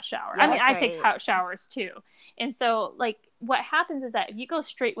you take a hot shower. Yeah, I mean, I take right. hot showers too. And so like what happens is that if you go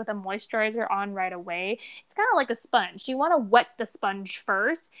straight with a moisturizer on right away, it's kind of like a sponge. You want to wet the sponge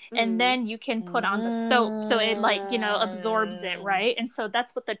first, and then you can put on the soap so it like, absorbs it, right? And so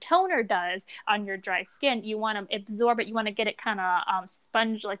that's what the toner does on your dry skin. You want to absorb it. You want to get it kind of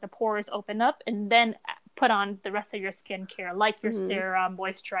sponge, like the pores open up, and then put on the rest of your skincare, like your serum,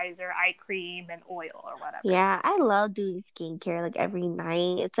 moisturizer, eye cream, and oil or whatever. Yeah, I love doing skincare like every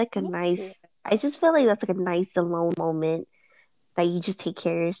night. It's like a Me nice. too. I just feel like that's like a nice alone moment that you just take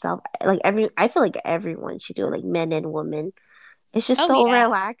care of yourself. Like I feel like everyone should do it, like men and women. It's just so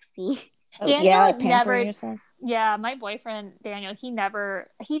relaxing. Yeah, like pampering yourself. Yeah, my boyfriend Daniel, he's never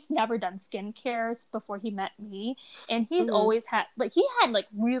done skincare before he met me, and he's Mm-hmm. always had he had like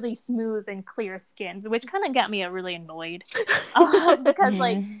really smooth and clear skins, which kind of got me really annoyed, because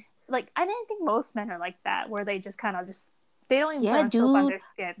Mhm. like I didn't think most men are like that, where they just kind of just they don't even put Yeah, on soap on dude. their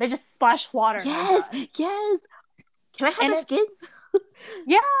skin, they just splash water and they're Yes, done. yes. Can I have And their it, skin?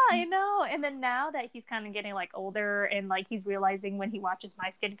 yeah, I know. And then now that he's kind of getting like older and like he's realizing when he watches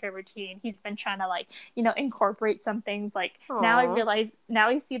my skincare routine, he's been trying to like, incorporate some things. Like now I Aw. realize, now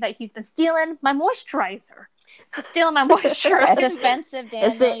I see that he's been stealing my moisturizer. He's been stealing my moisturizer. It's expensive, Is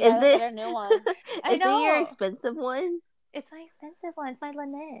Daniel. it? You Is gotta it? get a new one. I Is it your know. expensive one? It's my expensive one. It's my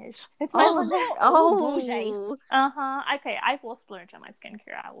Laneige. It's my Oh, Laneige. Oh, bougie. oh. Uh-huh. Okay, I will splurge on my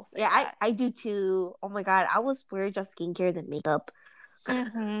skincare. I will say Yeah, that. I do too. Oh my god, I will splurge on skincare than makeup.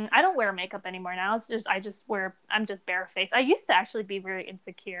 I don't wear makeup anymore now. I'm just barefaced. I used to actually be very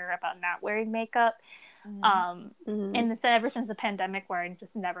insecure about not wearing makeup. Mhm. Um, Mm-hmm. and ever since the pandemic, where I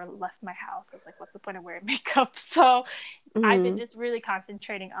just never left my house, I was like, what's the point of wearing makeup? So I've been Mm-hmm. just really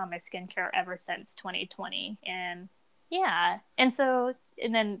concentrating on my skincare ever since 2020. And yeah. And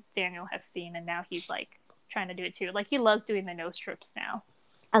then Daniel has seen, and now he's like trying to do it too. Like he loves doing the nose strips now.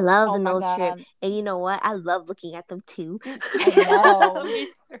 I love Oh the my nose strip, god. and you know what? I love looking at them too. I know. Me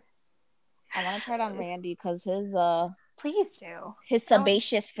too. I want to try it on Randy because Please do. his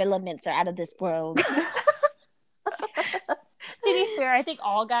sebaceous filaments are out of this world. To be fair, I think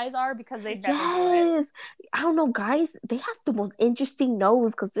all guys are because they never do it. Yes, I don't know, guys. They have the most interesting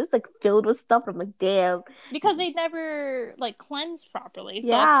nose because it's like filled with stuff. I'm like, damn. Because they never like cleanse properly.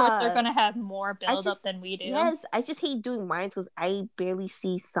 So of course they're Yeah, gonna have more I buildup just than we do. yes, I just hate doing mine because I barely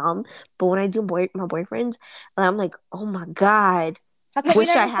see some. But when I do my boyfriend's, I'm like, oh my god, How come you wish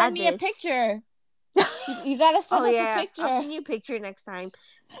I never send had me a this. picture? You gotta Oh send us a yeah, I'll picture. send you a picture next time.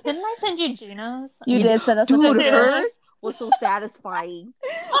 Didn't I send you Gino's? You did send us a Dude, picture. hers was so satisfying.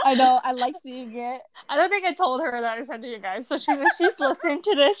 I know. I like seeing it. I don't think I told her that I sent it to you guys. So she's listening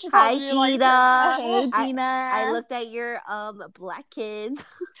to this. She Hi, probably likes Gina. it. Hey, Gina. I looked at your Black Kids.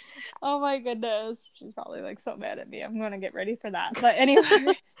 Oh my goodness. She's probably like so mad at me. I'm gonna get ready for that. But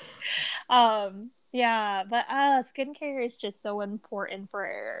anyway. Yeah, but skincare is just so important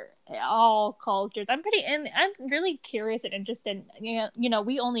for all cultures. I'm really curious and interested.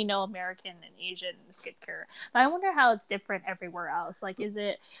 We only know American and Asian skincare, but I wonder how it's different everywhere else. Like, is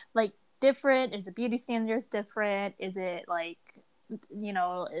it like different? Is the beauty standards different? Is it like,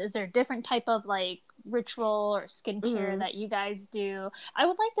 is there a different type of like ritual or skincare that you guys do? I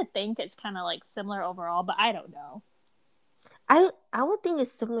would like to think it's kind of like similar overall, but I don't know. I would think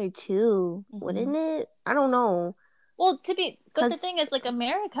it's similar too, wouldn't it? I don't know. Well, but the thing Cause is, like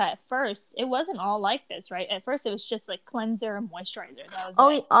America at first, it wasn't all like this, right? At first, it was just like cleanser and moisturizer. That was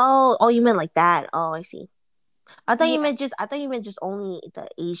it. you meant like that. Oh, I see. Yeah. I thought you meant just only the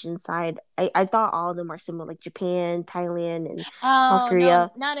Asian side. I thought all of them are similar, like Japan, Thailand, and South Oh no,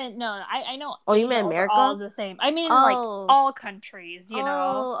 Korea. not in no. I know Oh, you Asia meant overall America? is the same. I mean, like Oh, all countries, you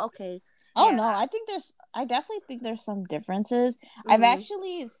know. oh, okay. Oh Yeah. no, I definitely think there's some differences. I've Mhm.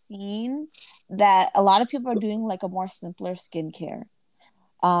 actually seen that a lot of people are doing like a more simpler skincare.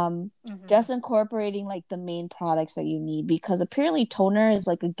 Just incorporating like the main products that you need because apparently toner is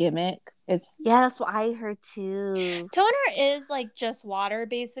like a gimmick. It's Yeah, that's what I heard too. Toner is like just water,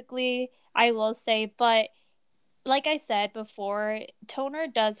 basically. I will say, but like I said before, toner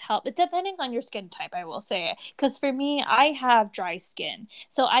does help, depending on your skin type, I will say it. Because for me, I have dry skin.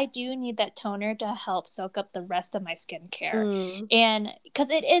 So I do need that toner to help soak up the rest of my skincare. Mm. And because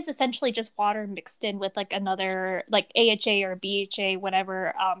it is essentially just water mixed in with like another, like AHA or BHA,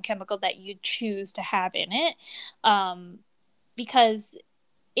 whatever chemical that you choose to have in it. Because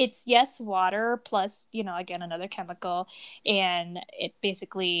it's yes water plus again another chemical, and it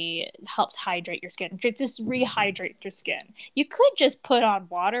basically helps hydrate your skin, just rehydrate your skin. You could just put on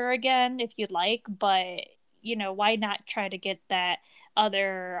water again if you'd like, but why not try to get that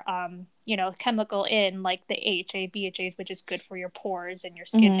other chemical in, like the AHA BHAs, which is good for your pores and your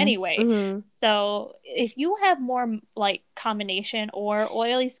skin anyway. So if you have more like combination or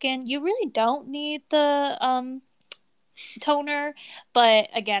oily skin, you really don't need the toner. But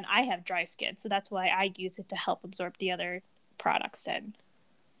again, I have dry skin, so that's why I use it to help absorb the other products in.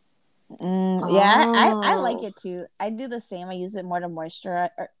 Yeah, I like it too. I do the same. I use it more to moisturize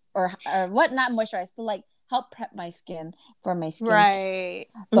or what, not moisturize, to like help prep my skin for my skin. Right.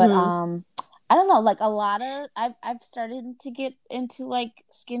 But I don't know, like a lot of I've started to get into like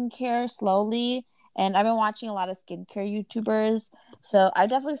skincare slowly, and I've been watching a lot of skincare YouTubers. So I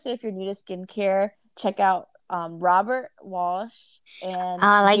definitely say if you're new to skincare, check out Robert Walsh and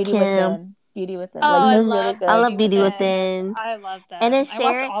I like Beauty him. Within. Beauty Within. Oh, Like I they're really love I good. love Beauty Beauty Within. Within. I love And then them. I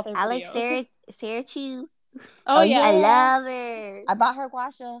watch Sarah, all their I like videos. Sarah Chu. Oh Oh yeah. I yeah. love her. I bought her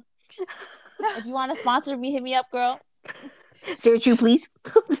guasha. If you want to sponsor me, hit me up, girl. Sarah Chu, please.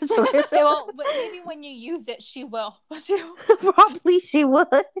 Well, but maybe when you use it, she will. Probably she would.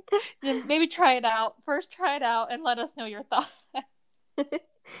 Maybe try it out. First, try it out and let us know your thoughts.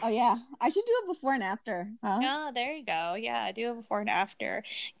 Oh yeah, I should do it before and after. Huh? Oh, there you go. Yeah, I do a before and after.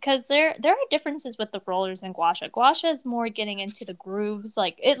 Because there are differences with the rollers and gua sha. Gua sha is more getting into the grooves.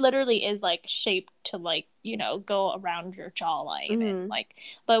 Like it literally is like shaped to like, go around your jawline and like,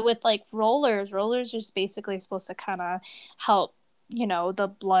 but with like rollers just basically supposed to kind of help,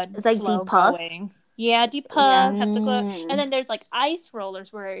 the blood It's like flow depuff. going. Yeah, depuff, have to glow. And then there's like ice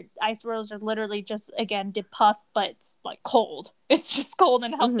rollers where ice rollers are literally just again depuff, but it's like cold. It's just cold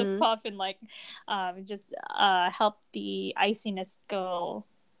and help to puff and like just help the iciness go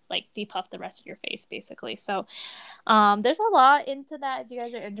like depuff the rest of your face basically. So there's a lot into that if you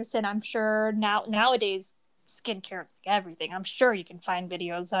guys are interested. I'm sure nowadays skincare is like everything. I'm sure you can find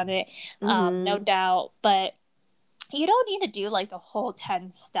videos on it, no doubt. But you don't need to do like the whole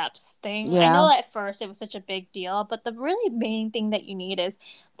 10 steps thing. I know at first it was such a big deal, but the really main thing that you need is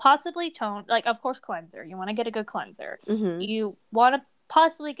possibly tone, like of course cleanser. You want to get a good cleanser. You want to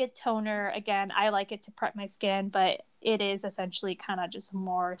possibly get toner. Again, I like it to prep my skin, but it is essentially kind of just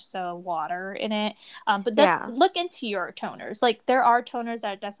more so water in it. But look into your toners. Like there are toners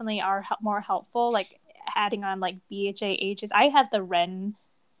that definitely are more helpful, like adding on like BHAHs. I have the Ren,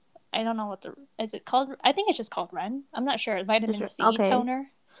 I don't know what is it called? I think it's just called Ren. I'm not sure. Vitamin C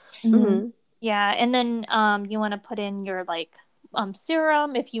toner. Yeah, and then you want to put in your like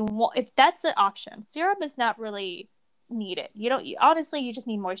serum if you want. If that's an option, serum is not really needed. You don't honestly. You just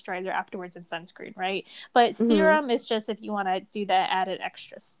need moisturizer afterwards and sunscreen, right? But serum is just if you want to do that added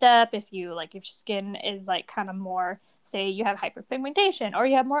extra step. If you like, if your skin is like kind of more, say you have hyperpigmentation or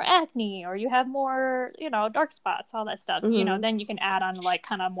you have more acne or you have more dark spots, all that stuff, then you can add on like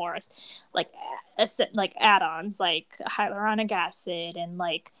kind of more like add-ons like hyaluronic acid and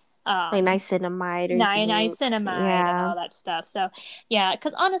like niacinamide and all that stuff. So yeah,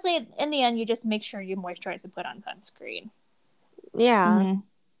 because honestly in the end you just make sure you moisturize and put on sunscreen. Yeah,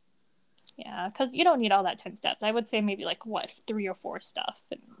 because you don't need all that 10 steps. I would say maybe like 3 or 4 stuff,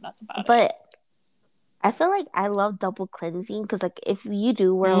 and that's about it. But I feel like I love double cleansing because like if you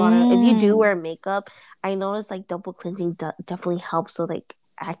do wear if you do wear makeup, I notice like double cleansing definitely helps with like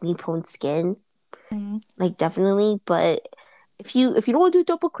acne prone skin, like definitely. But if you don't want to do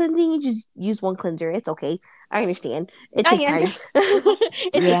double cleansing, you just use one cleanser. It's okay. I understand. It takes time.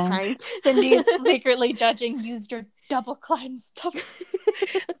 It takes time. Cindy is secretly judging. Used your double cleanse stuff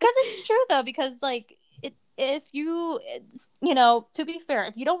because it's true though. Because like if you to be fair,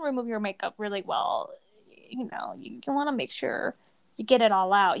 if you don't remove your makeup really well, you want to make sure you get it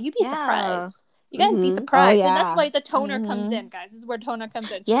all out. You'd be surprised. You guys be surprised. And that's why the toner comes in, guys. This is where toner comes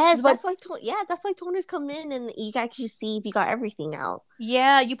in. Yes, that's why toners come in and you can actually see if you got everything out.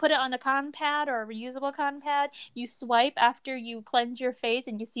 Yeah, you put it on a cotton pad or a reusable cotton pad. You swipe after you cleanse your face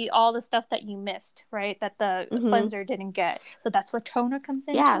and you see all the stuff that you missed, right? That the cleanser didn't get. So that's where toner comes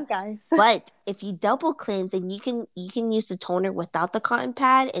in too, guys. But if you double cleanse, then you can use the toner without the cotton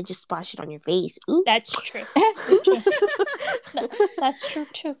pad and just splash it on your face. Ooh. That's true. That's true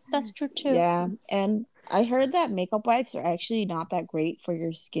too. That's true too. Yeah. And I heard that makeup wipes are actually not that great for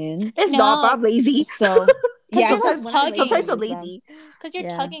your skin. It's not, but I'm lazy. So yeah, sometimes I'm lazy. Because you're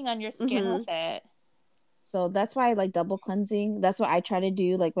tugging on your skin with it. So that's why I like double cleansing. That's what I try to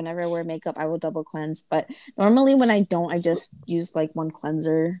do. Like whenever I wear makeup, I will double cleanse. But normally when I don't, I just use like one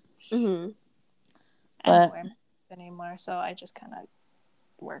cleanser. I don't wear makeup anymore, so I just kind of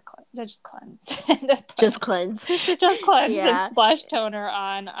just cleanse. Just cleanse. And splash toner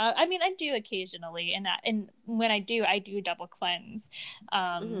on. I mean, I do occasionally, and when I do double cleanse.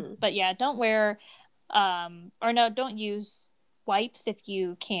 But yeah, don't wear don't use wipes if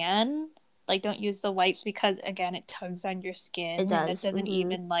you can. Like, don't use the wipes because again, it tugs on your skin. It does. And it doesn't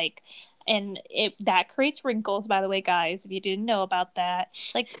even like. And that creates wrinkles, by the way, guys, if you didn't know about that.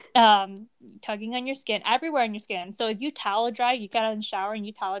 Like, tugging on your skin, everywhere on your skin. So if you towel dry, you get out in the shower and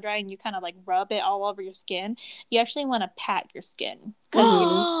you towel dry and you kind of like rub it all over your skin, you actually want to pat your skin.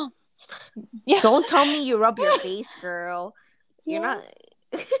 Don't tell me you rub your face, girl. You're not...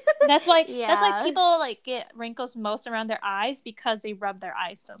 That's why people like get wrinkles most around their eyes because they rub their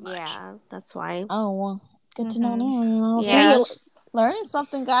eyes so much. Yeah, that's why. Oh, well. Good to know. Yeah. So you're learning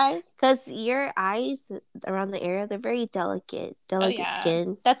something, guys. Because your eyes around the area, they're very delicate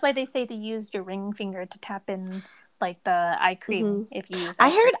skin. That's why they say to use your ring finger to tap in like the eye cream Mm-hmm. if you use I eye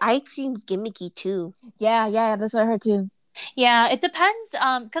cream. heard eye cream's gimmicky too. Yeah, that's what I heard too. Yeah, it depends.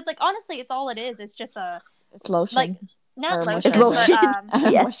 Because like honestly, it's all it is. It's just It's lotion. like not Or lotion, It's lotion.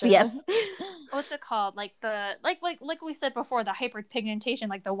 but Yes, yes. what's it called? Like the like we said before, the hyperpigmentation,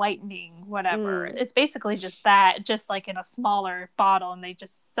 like the whitening, whatever. It's basically just that, just like in a smaller bottle, and they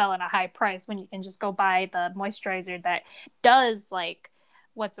just sell at a high price when you can just go buy the moisturizer that does like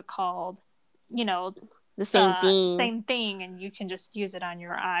what's it called? You know, The same thing. Same thing, and you can just use it on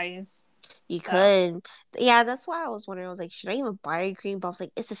your eyes. You could. Yeah, that's why I was wondering. I was like, should I even buy a cream? But I was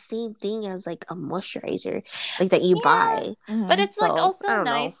like, it's the same thing as like a moisturizer, like that you buy. Mm-hmm. But it's like also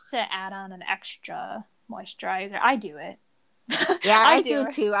nice to add on an extra moisturizer. I do it. Yeah, I do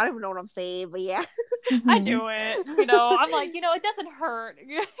too. I don't even know what I'm saying, but yeah. I do it. You know, I'm like, you know, it doesn't hurt.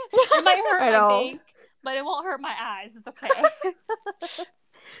 It might hurt my bank, but it won't hurt my eyes. It's okay.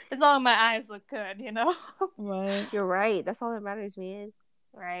 As long as my eyes look good, you know? Right. You're right. That's all that matters, man.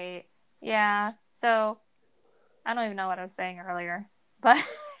 Right. Yeah. So, I don't even know what I was saying earlier. But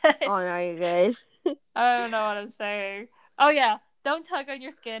oh, no, you're good. I don't know what I'm saying. Oh, yeah. Don't tug on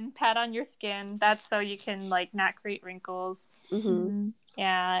your skin. Pat on your skin. That's so you can, like, not create wrinkles. Mm-hmm.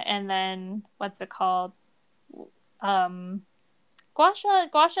 Yeah. And then, what's it called? Gua sha,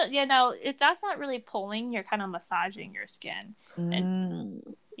 yeah, no, if that's not really pulling, you're kind of massaging your skin. And,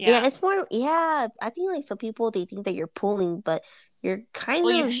 yeah, it's more, I think, like, some people, they think that you're pulling, but you're kind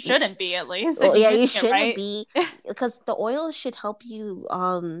of... you shouldn't be, at least. Well, yeah, you shouldn't be, because the oil should help you,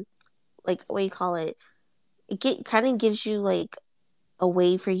 like, what do you call it? It kind of gives you, like, a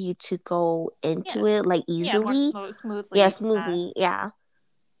way for you to go into it, like, easily. Yeah, more smoothly. Yeah, smoothly, yeah.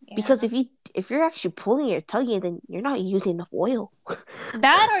 Because if you're actually pulling or tugging, then you're not using enough oil.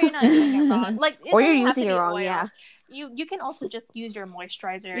 That, or you're not using it wrong. Like, or you're using it wrong. Oil. Yeah. You can also just use your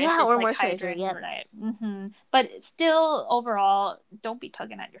moisturizer. Yeah, if it's or like moisturizer. Yeah. Right. Mm-hmm. But still, overall, don't be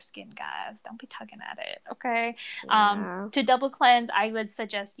tugging at your skin, guys. Don't be tugging at it. Okay. Yeah. To double cleanse, I would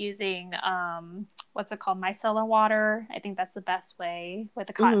suggest using what's it called, micellar water. I think that's the best way with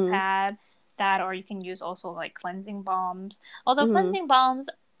a cotton pad. That, or you can use also like cleansing balms. Although cleansing balms,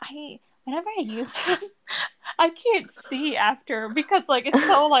 whenever I use them, I can't see after because like it's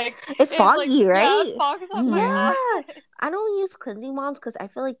so like it's foggy, like, right? Yeah, it fogs up my eye. I don't use cleansing balms because I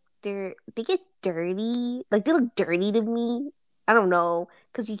feel like they get dirty. Like they look dirty to me. I don't know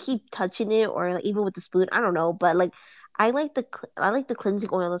because you keep touching it or like, even with the spoon. I don't know, but like I like the cleansing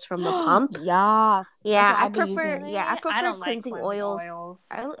oils from the pump. Yes. Yeah, I prefer. Yeah, I prefer I don't cleansing like oils.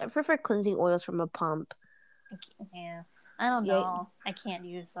 I prefer cleansing oils from a pump. Yeah. I don't know. I can't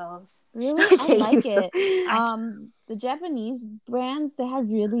use those. Really? I like it. The Japanese brands, they have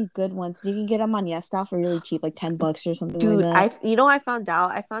really good ones. You can get them on YesStyle for really cheap, like $10 or something. Dude, like that. I found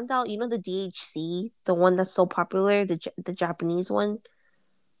out, you know, the DHC, the one that's so popular, the Japanese one.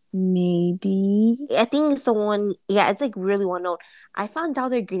 Maybe. I think it's the one. Yeah, it's like really well known. I found out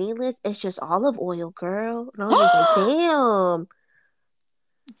their ingredient list is just olive oil, girl. And I was just like, damn.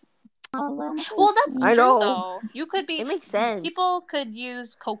 Well, that's true though. You could be. It makes sense. People could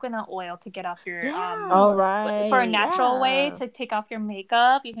use coconut oil to get off your. right. For a natural way to take off your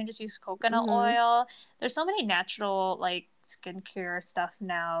makeup, you can just use coconut oil. There's so many natural like skincare stuff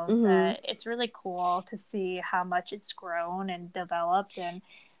now that it's really cool to see how much it's grown and developed, and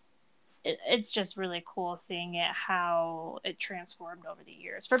it's just really cool seeing it, how it transformed over the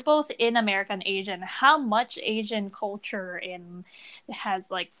years for both in America and Asia, and how much Asian culture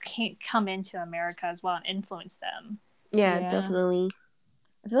has like come into America as well and influenced them. Yeah, definitely.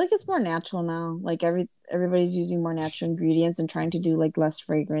 I feel like it's more natural now. Like everybody's using more natural ingredients and trying to do like less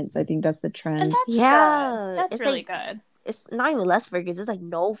fragrance. I think that's the trend. And that's good. That's really good. It's not even less fragrance. It's like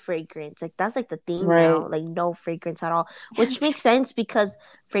no fragrance. Like that's like the thing now. Like no fragrance at all, which makes sense because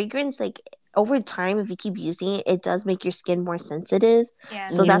fragrance, like over time, if you keep using it, it does make your skin more sensitive. Yeah.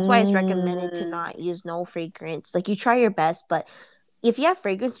 So that's why it's recommended to not use no fragrance. Like you try your best, but if you have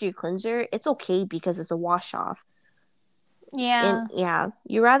fragrance to your cleanser, it's okay because it's a wash off. Yeah. And,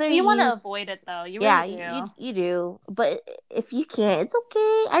 you want to avoid it though. You really do. You do. But if you can't, it's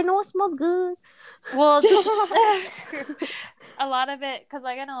okay. I know it smells good. Well, a lot of it, because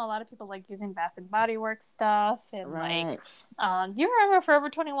like I know a lot of people like using Bath and Body Works stuff, and like, you remember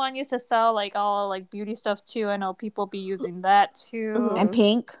Forever 21 used to sell like all like beauty stuff too. I know people be using that too. And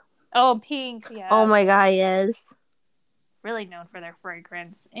Pink. Oh, Pink, yeah. Oh my god, yes. Really known for their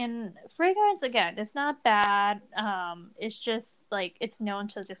fragrance. And fragrance, again, it's not bad. It's just like it's known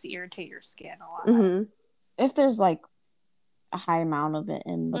to just irritate your skin a lot. If there's like a high amount of it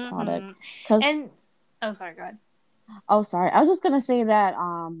in the product. Oh, sorry, go ahead. Oh, sorry. I was just gonna say that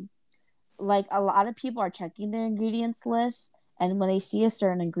like a lot of people are checking their ingredients list, and when they see a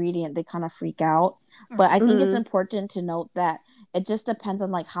certain ingredient, they kind of freak out. But I think it's important to note that it just depends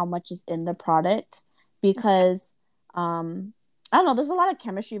on like how much is in the product, because I don't know, there's a lot of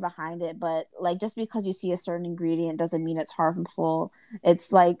chemistry behind it, but like just because you see a certain ingredient doesn't mean it's harmful.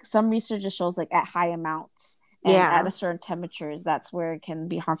 It's like some research just shows like at high amounts and at a certain temperatures, that's where it can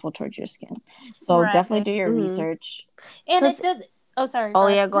be harmful towards your skin. So definitely do your research. And it did. Oh, sorry. Oh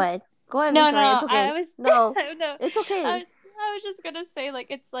yeah, go ahead. Go ahead. No, Victoria. no, It's okay. I was no, no. it's okay. I was just gonna say,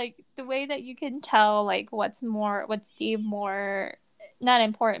 like, it's like the way that you can tell like what's deemed more not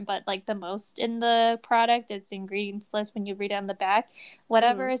important, but like the most in the product is the ingredients list. When you read on the back,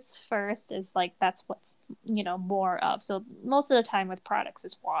 whatever is first is like that's what's more of. So most of the time with products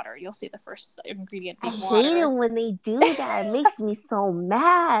is water. You'll see the first ingredient being water. I hate it when they do that. It makes me so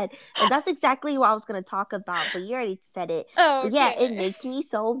mad, and that's exactly what I was gonna talk about. But you already said it. Oh, but yeah, it makes me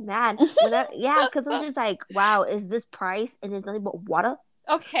so mad. Because I'm just like, wow, is this price and it's nothing but water?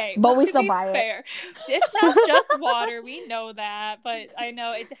 Okay, but we still buy it. It's not just water. We know that, but I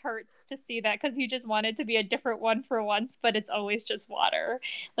know it hurts to see that because you just want it to be a different one for once, but it's always just water.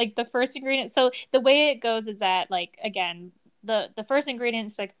 Like the first ingredient. So the way it goes is that, like, again, the first ingredient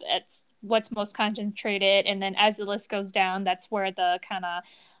is like it's what's most concentrated, and then as the list goes down, that's where the kind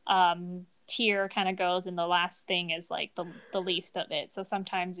of tier kind of goes, and the last thing is like the least of it. So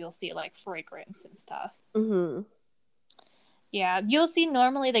sometimes you'll see like fragrance and stuff. Yeah, you'll see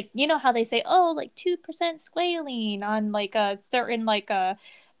normally, like, you know how they say, oh, like 2% squalene on like a certain like a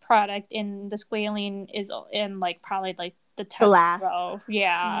product, in the squalene is in like probably like the 10th last row.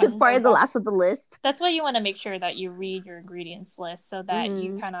 Yeah, it's probably the last of the list. That's why you want to make sure that you read your ingredients list, so that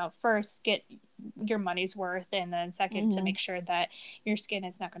you kind of first get your money's worth, and then second to make sure that your skin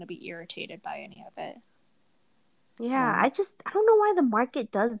is not going to be irritated by any of it. Yeah, I don't know why the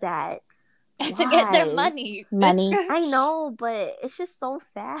market does that. To get their money. I know, but it's just so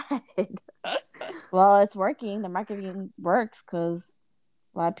sad. Well, it's working. The marketing works because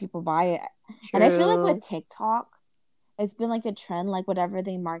a lot of people buy it. True. And I feel like with TikTok, it's been like a trend. Like whatever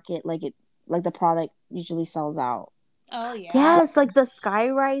they market, like the product usually sells out. Oh yeah. Yes, like the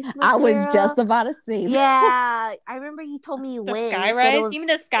Skyrise mascara. I was just about to say that. Yeah, I remember you told me you went. Skyrise? You mean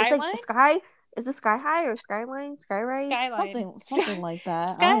the Skyline? Like Sky. Is it Sky High or Skyline? Skyrise? Something like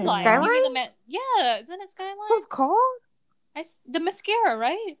that. Skyline. Skyline? Yeah, isn't it Skyline? That's what it's called? The mascara,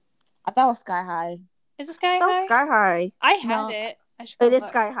 right? I thought it was Sky High. Is it Sky High? Sky High. I have it. It is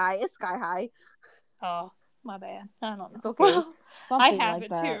Sky High. It's Sky High. Oh, my bad. I don't know. It's okay. I have it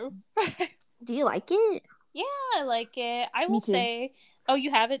too. Do you like it? Yeah, I like it. I will say. Oh,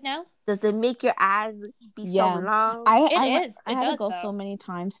 you have it now? Does it make your eyes be so long? I had to go so many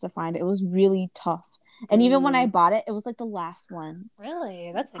times to find it. It was really tough. And even when I bought it, it was like the last one.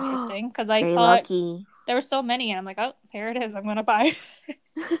 Really? That's interesting. Because I saw it. There were so many, and I'm like, oh, here it is. I'm going to buy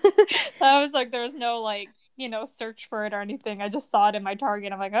it. I was like, there was no, like, search for it or anything. I just saw it in my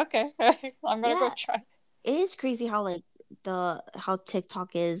Target. I'm like, okay, I'm going to go try it. It is crazy how, like, how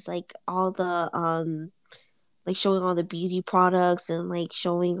TikTok is, like, all the, like showing all the beauty products and like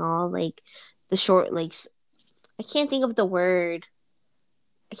showing all like the short, like, I can't think of the word.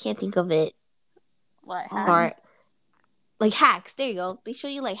 I can't think of it. What hacks? Like hacks. There you go. They show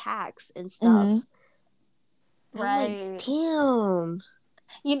you like hacks and stuff. Right. Like, damn.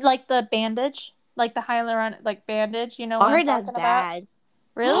 You like the bandage, like the hyaluronic bandage. You know, I heard that's bad.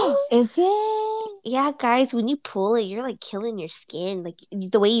 Really? Is it? Yeah, guys. When you pull it, you're like killing your skin. Like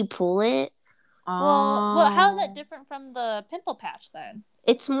the way you pull it. Well, how is that different from the pimple patch then?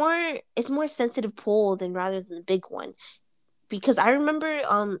 It's more sensitive pull rather than the big one, because I remember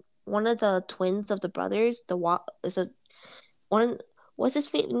one of the twins of the brothers, what's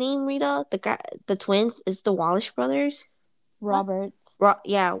his name, Rita? The twins is the Wallace brothers. Roberts.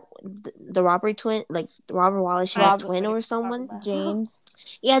 The Robert twin, like Robert Wallace has twin or someone. James.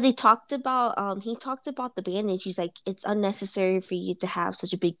 Yeah, they talked about he talked about the bandage. He's like, it's unnecessary for you to have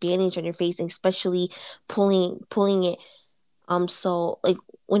such a big bandage on your face, and especially pulling it. So like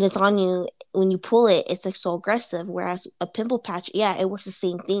when it's on you, when you pull it, it's like so aggressive. Whereas a pimple patch, yeah, it works the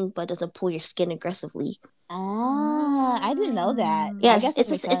same thing, but doesn't pull your skin aggressively. I didn't know that. Yeah,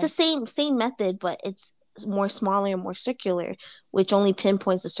 it's the same method, but it's more smaller and more circular, which only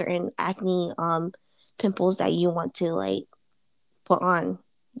pinpoints a certain acne pimples that you want to like put on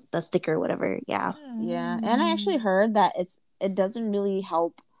the sticker or whatever. Yeah And I actually heard that it doesn't really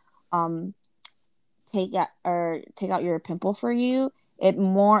help take out your pimple for you. It's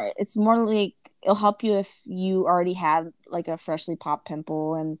more like it'll help you if you already have like a freshly popped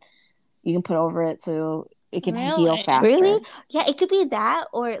pimple, and you can put over it so it can heal faster. Really? Yeah, it could be that,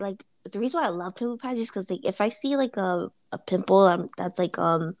 or like the reason why I love pimple patches is because like if I see like a pimple that's like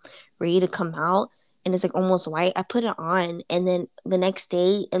ready to come out and it's like almost white, I put it on and then the next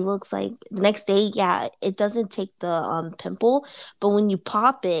day it looks like the next day, yeah, it doesn't take the pimple, but when you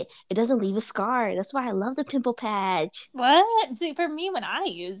pop it, it doesn't leave a scar. That's why I love the pimple patch. What? See, for me, when I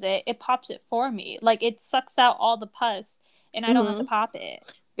use it, it pops it for me. Like it sucks out all the pus, and I don't have to Mm-hmm. pop it.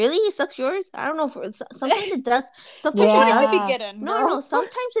 Really? It sucks yours? I don't know. Sometimes it does. Sometimes What it do you does. be Yeah. getting, No, bro? no.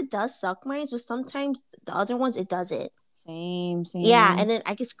 Sometimes it does suck mine, but sometimes the other ones it doesn't. Same. Yeah, and then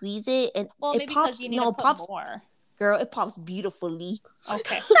I can squeeze it and Well, it maybe because pops. you need to No, it put pops, more. girl. It pops beautifully.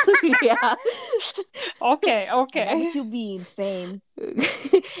 Okay. Yeah. Okay. I got Okay. what you mean. Same.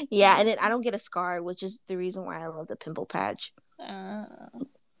 Yeah, and then I don't get a scar, which is the reason why I love the pimple patch. Uh,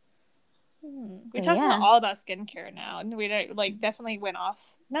 We're But talking yeah. all about skincare now, and we like definitely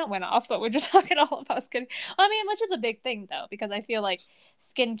not went off, but we're just talking all about skin. I mean, which is a big thing though, because I feel like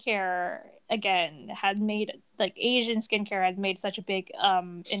skincare again had made like Asian skincare had made such a big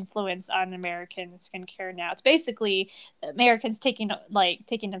influence on American skincare. Now it's basically Americans taking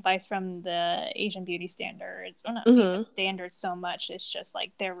advice from the Asian beauty standards, or not even standards so much. It's just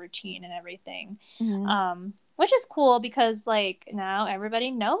like their routine and everything. Mm-hmm. Which is cool because like now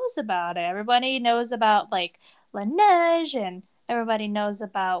everybody knows about it. Everybody knows about like Laneige, and everybody knows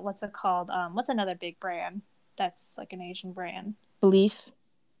about what's it called? What's another big brand that's like an Asian brand? Belief.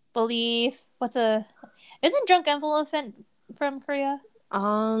 Belief. Isn't Drunk Elephant from Korea?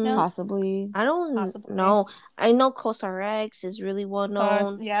 No, Possibly. I don't possibly. know. I know CosRX is really well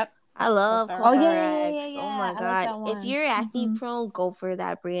known. Yep. I love Oh CosRX. CosRX. Oh my I like god. that If one. you're acne Mm-hmm. prone, go for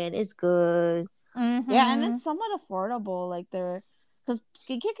that brand. It's good. Yeah, and Mm-hmm. it's somewhat affordable. Like they're because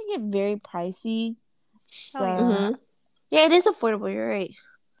skincare can get very pricey. Oh So yeah. Mm-hmm. Yeah, it is affordable. You're right.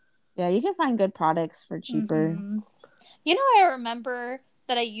 yeah, you can find good products for cheaper. Mm-hmm. You know, I remember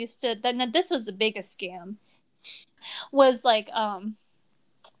that I used to. Then this was the biggest scam. Was like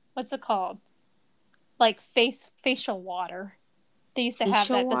what's it called? Like facial water. They used to have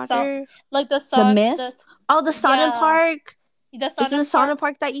Facial that the sun, water. like The the mist. Oh, the Sauna yeah, Park. the Is it sun the part. Sauna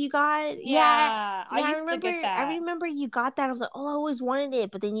Park that you got? Yeah. Yeah, I Yeah, I used to remember. get I that. remember you got that. I was like, oh, I always wanted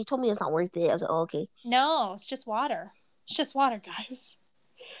it, but then you told me it's not worth it. I was like, oh, okay. No, it's just water. It's just water, guys.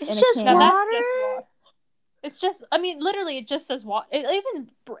 It's In a just Now can. that's water. just water. It's just, I mean, literally, it just says water. Even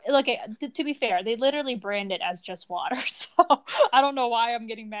like, to be fair, they literally brand it as just water. So I don't know why I'm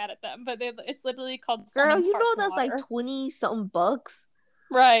getting mad at them, but it's literally called Sun Girl, and you Park know that's like water. 20 something bucks.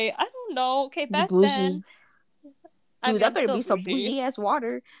 Right? I don't know. Okay, You back bougie. then, I Dude, mean, that I'm better still be some bougie. bougie ass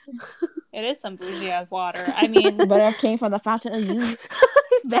water. It is some bougie ass water. I mean, You better have came from the fountain of youth.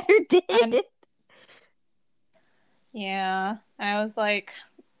 Better did. yeah, I was like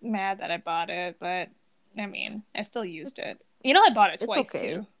mad that I bought it, but I mean, I still used it. You know, I bought it It's twice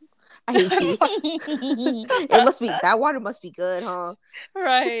okay. too. I hate you. It must be that water must be good, huh?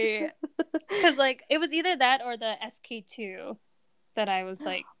 Right. Because like it was either that or the SK2 that I was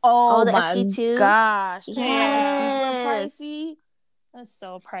like, Oh, Oh the my SK2. gosh. Super Yes. pricey. it was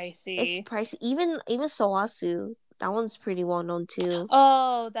so It's pricey. pricey. Even Soasu. That one's pretty well known too.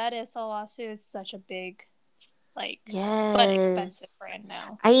 Oh, that is Soasu is such a big, like, but expensive Yes. brand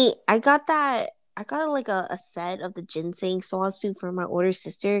now. I got that. I got like a set of the ginseng Soasu for my older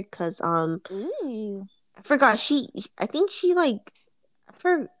sister because Ooh. I forgot I think she like I,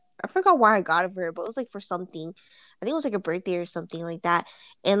 for, I forgot why I got it for her, but it was like for something. I think it was like a birthday or something like that.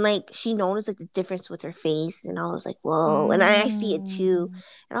 And like she noticed like the difference with her face, and I was like, whoa. And I see it too,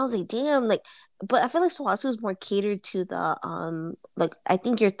 and I was like, damn, like. But I feel like Swasu is more catered to the like I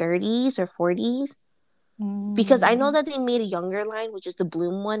think your 30s or 40s because I know that they made a younger line, which is the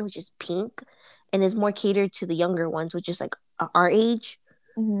Bloom one, which is pink, and is more catered to the younger ones, which is like our age.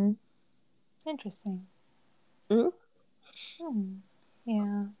 Mm-hmm. Interesting. Mm-hmm.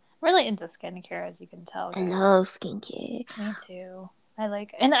 Yeah. Really into skincare, as you can tell, I guys. love skincare. Me too.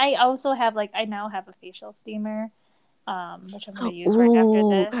 And I also have like I now have a facial steamer, which I'm gonna use right after Ooh,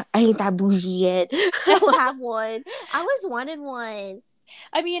 this. I ain't that bougie yet. I don't have one. I always wanted one.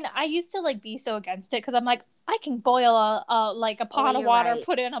 I mean, I used to like be so against it because I'm like, I can boil like a pot of You're water, right.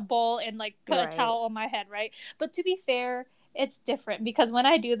 put it in a bowl, and like put You're a right. towel on my head, right? But to be fair, it's different because when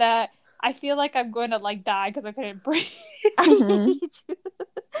I do that, I feel like I'm going to like die because I couldn't breathe. I Mm-hmm. hate you.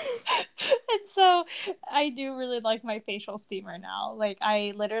 And so I do really like my facial steamer now. Like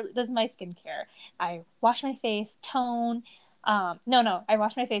I literally, this is my skincare. I wash my face, tone. No, I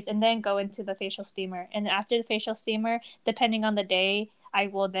wash my face and then go into the facial steamer. And after the facial steamer, depending on the day, I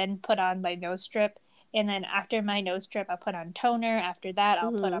will then put on my nose strip And then after my nose strip, I put on toner. After that,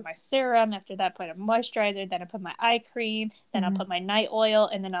 I'll put on Mhm. my serum. After that, put on moisturizer. Then I put my eye cream. Then I'll put my night oil.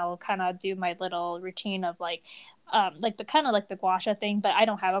 And then I'll kind of do my little routine of like the kind of like the gua sha thing. But I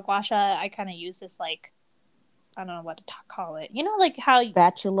don't have a gua sha. I kind of use this like, I don't know what to call it. You know, like how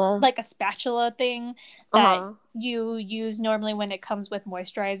Spatula. like a spatula thing that Uh-huh. you use normally when it comes with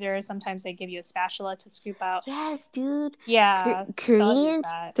moisturizer. Sometimes they give you a spatula to scoop out. Yes, dude. Yeah, so I'll use Koreans,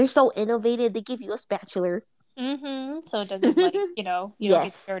 that. they're so innovative. They give you a spatula. So it doesn't like, you don't get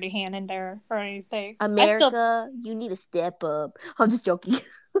Yes. dirty hand in there or anything. America, you need to step up. I'm just joking.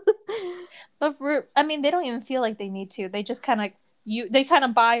 I mean, they don't even feel like they need to. They just kind of they kind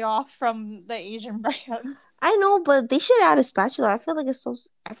of buy off from the Asian brands. I know, but they should add a spatula. I feel like it's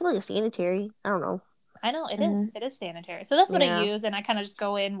sanitary. I don't know. I know it is. It is sanitary. So that's what I Yeah. use, and I kind of just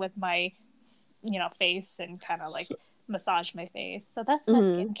go in with my, face and kind of like massage my face. So that's my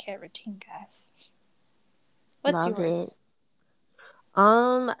skincare routine, guys. What's Love yours? it.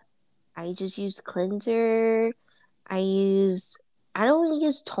 I just use cleanser. I don't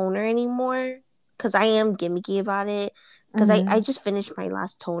use toner anymore because I am gimmicky about it. Because I just finished my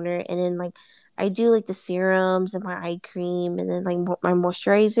last toner, and then like I do like the serums and my eye cream, and then like my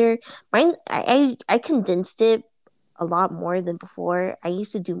moisturizer. Mine I condensed it a lot more than before. I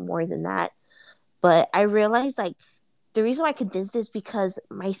used to do more than that, but I realized like the reason why I condensed it is because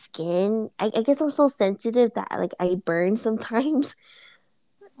my skin. I guess I'm so sensitive that like I burn sometimes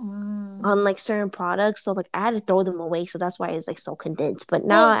on like certain products, so like I had to throw them away, so that's why it's like so condensed. But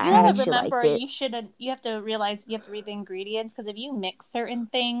now Well, you I gotta actually liked remember it. you have to realize you have to read the ingredients because if you mix certain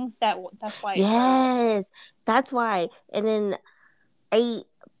things, that's why it burns. Yes, that's why. And then I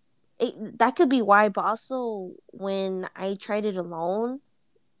that could be why, but also when I tried it alone,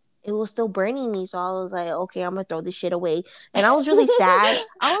 it was still burning me, so I was like, okay, I'm gonna throw this shit away. And I was really sad.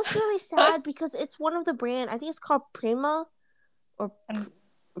 I was really sad because it's one of the brand. I think it's called Prima or Prima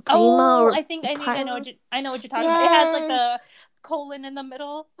Oh, or I think Prima. I know what you're talking about. It has like Yes. the colon in the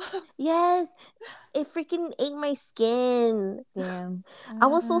middle. Yes, it freaking ate my skin. Damn. I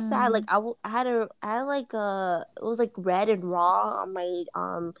was so sad. Like Mm. I had like it was like red and raw on my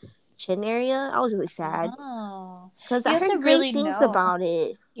chin area. I was really sad Oh, because I you have to heard great really things know. about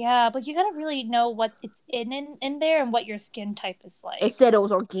it. Yeah, but you gotta really know what it's in there and what your skin type is It like. said it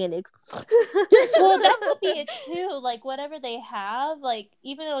was organic. Well, that could be it too. Like whatever they have, like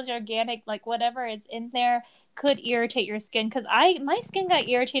even though it's organic, like whatever is in there could irritate your skin. Because my skin got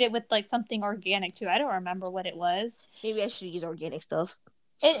irritated with like something organic too. I don't remember what it was. Maybe I should use organic stuff.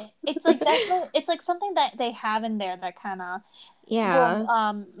 It's like definitely it's like something that they have in there that kind of will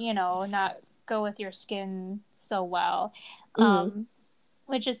Yeah. not go with your skin so well. Mm.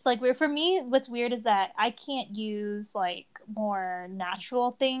 Which is like weird for me. What's weird is that I can't use like more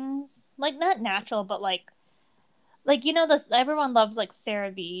natural things, like not natural, but like this everyone loves like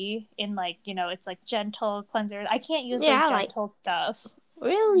CeraVe in like it's like gentle cleanser. I can't use Yeah, those I like. gentle stuff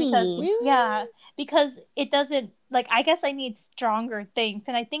because Really? yeah, because it doesn't like I guess I need stronger things,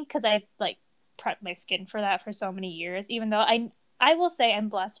 and I think because I've like prepped my skin for that for so many years, even though I will say I'm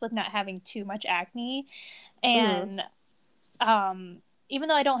blessed with not having too much acne, Mm. and even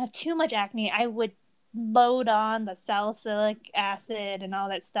though I don't have too much acne, I would load on the salicylic acid and all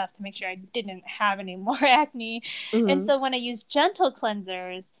that stuff to make sure I didn't have any more acne. And Mm. so when I use gentle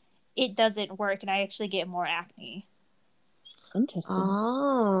cleansers, it doesn't work and I actually get more acne. Interesting.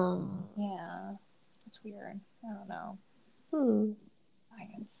 Oh. Yeah. It's weird. I don't know. Hmm.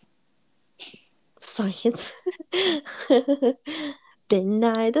 Science. Science. Ben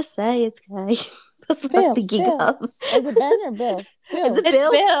Nye the Science Guy. That's what I'm Bill. thinking Bill. of. Is it Ben or Bill? Bill. Is it It's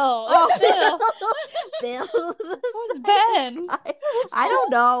Bill? Bill. It's Bill. Bill. Who's Ben? I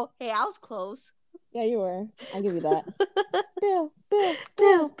don't know. Hey, I was close. Yeah, you were. I'll give you that. Bill. Bill.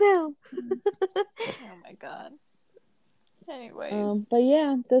 Bill. Bill. Bill. Oh my god. Anyways. But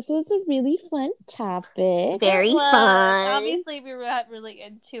yeah, this was a really fun topic. Very Well, fun. obviously, we were not really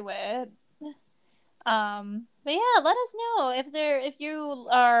into it. But yeah, let us know if you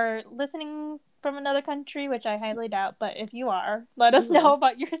are listening from another country, which I highly doubt. But if you are, let us know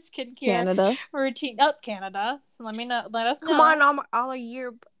about your skincare Canada. routine. Oh, Canada. So let me know. Let us know. Come on, all our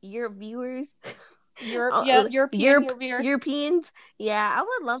Europe viewers. Europeans. Yeah, I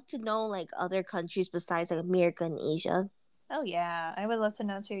would love to know like other countries besides like America and Asia. Oh yeah, I would love to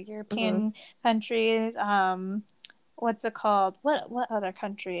know too. European countries. What's it called? What other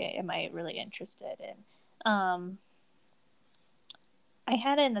country am I really interested in? I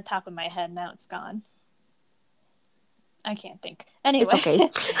had it in the top of my head. Now it's gone. I can't think. Anyway, It's okay.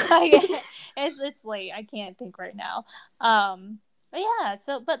 it's late. I can't think right now. But yeah,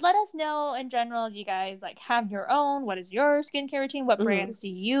 so but let us know in general, you guys like have your own. What is your skincare routine? What Mm-hmm. brands do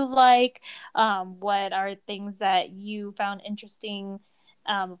you like? What are things that you found interesting?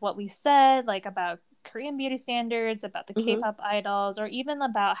 What we said, like about Korean beauty standards, about the Mm-hmm. K-pop idols, or even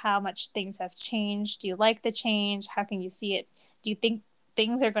about how much things have changed. Do you like the change? How can you see it? Do you think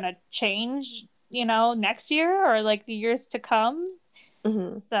things are gonna change, next year or like the years to come?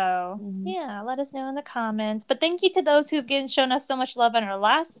 Mm-hmm. So Mhm. yeah, let us know in the comments. But thank you to those who've shown us so much love on our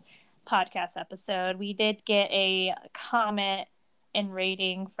last podcast episode. We did get a comment and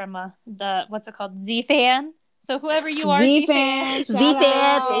rating from the what's it called, Z fan. So whoever you are, Z Z fan, fan, Z shout fan,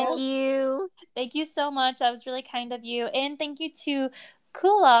 thank thank out. you. you. Thank you so much. That was really kind of you. And thank you to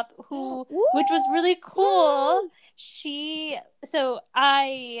Cool Up, Woo! which was really cool.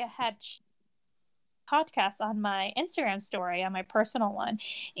 I had podcast on my Instagram story, on my personal one,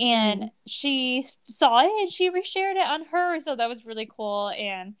 and she saw it and she reshared it on hers. So that was really cool.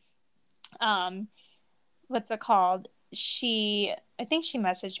 And what's it called? I think she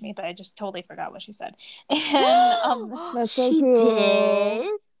messaged me, but I just totally forgot what she said. And That's so She cool.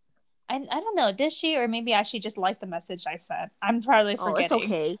 did. I don't know, did she, or maybe I should just like the message I sent. I'm probably Oh, it's forgetting.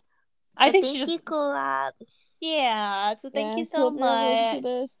 okay. I But think she thank just you, Collab. yeah. So thank you Yeah, so cool. If you're ever listening to much.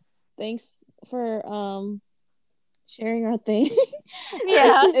 this, thanks for sharing our thing.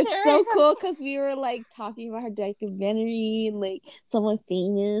 Yeah, It's so sure. cool because we were like talking about her documentary, and, like someone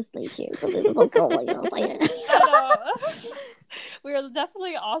famous like shared the little book. Like, I was like, I know. We were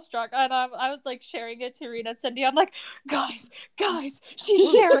definitely awestruck, and I was like sharing it to Rita and Cindy. I'm like, guys, she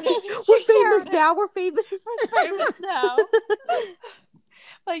shared it. We're She famous shared it. now. We're famous. We're famous now.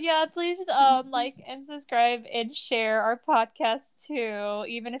 But yeah, please like and subscribe and share our podcast too.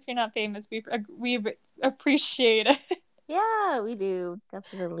 Even if you're not famous, we appreciate it. Yeah, we do.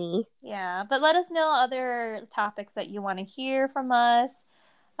 Definitely. Yeah, but let us know other topics that you want to hear from us.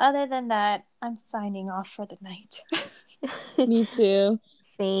 Other than that, I'm signing off for the night. me too.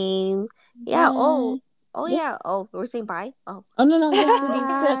 Same. Yeah. Bye. Oh Yes. yeah. Oh, we're saying bye. Oh. Oh no, yes, Cindy.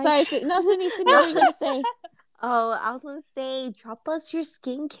 Bye. Sorry, no, Cindy. What were you gonna say? Oh, I was gonna say, drop us your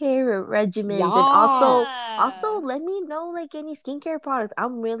skincare regimens, and also, Yes. Yeah. let me know like any skincare products.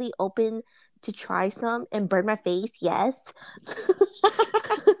 I'm really open to try some and burn my face. Yes.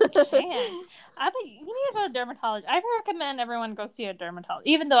 Man, you need to go to a dermatologist. I recommend everyone go see a dermatologist,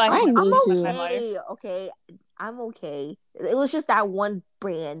 even though I I have went to I'm need some in to. my life. okay. Okay. I'm okay. It was just that one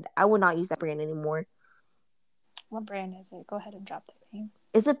brand. I would not use that brand anymore. What brand is it? Go ahead and drop the name.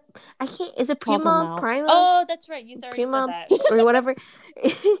 Is it? I can't. Is it Call them Prima? out. Prima? Oh, that's right. You already said Prima that. or whatever.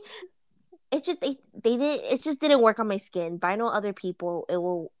 It just they did it just didn't work on my skin. But I know other people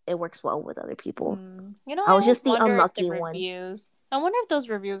it works well with other people. I I was always just the wonder if the unlucky one. reviews. I wonder if those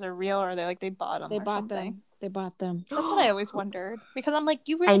reviews are real or they bought them They or bought something. them. They bought them. That's what I always wondered, because I'm like,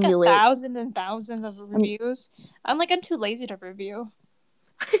 you I really got knew it. thousands and thousands of reviews. I'm like, I'm too lazy to review.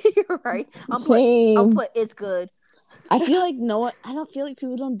 You're right. I'll Same. put it's good. I feel like I don't feel like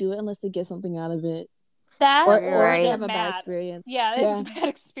people don't do it unless they get something out of it. That Or You're if they right. have a bad mad. experience. Yeah, Yeah. it's a bad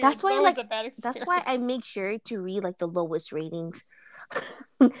experience. That's why Always a bad experience. that's why I make sure to read like the lowest ratings.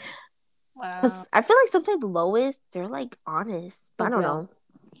 Wow. Because I feel like sometimes the lowest, they're like honest. But I don't know.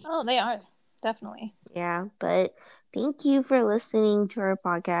 Oh, they are. Definitely. Yeah, but thank you for listening to our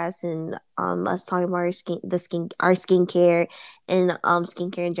podcast and us talking about our skincare and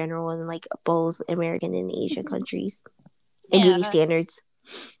skincare in general and like both American and Asian countries and beauty standards.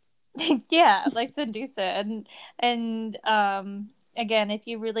 Yeah, like Cindy said. And again, if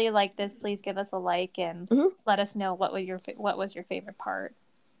you really like this, please give us a like and let us know what was your favorite part.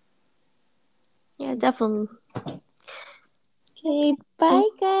 Yeah, definitely. Okay, bye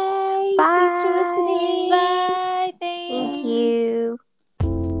guys. Bye. Thanks for listening. Bye. Thanks. Thank you.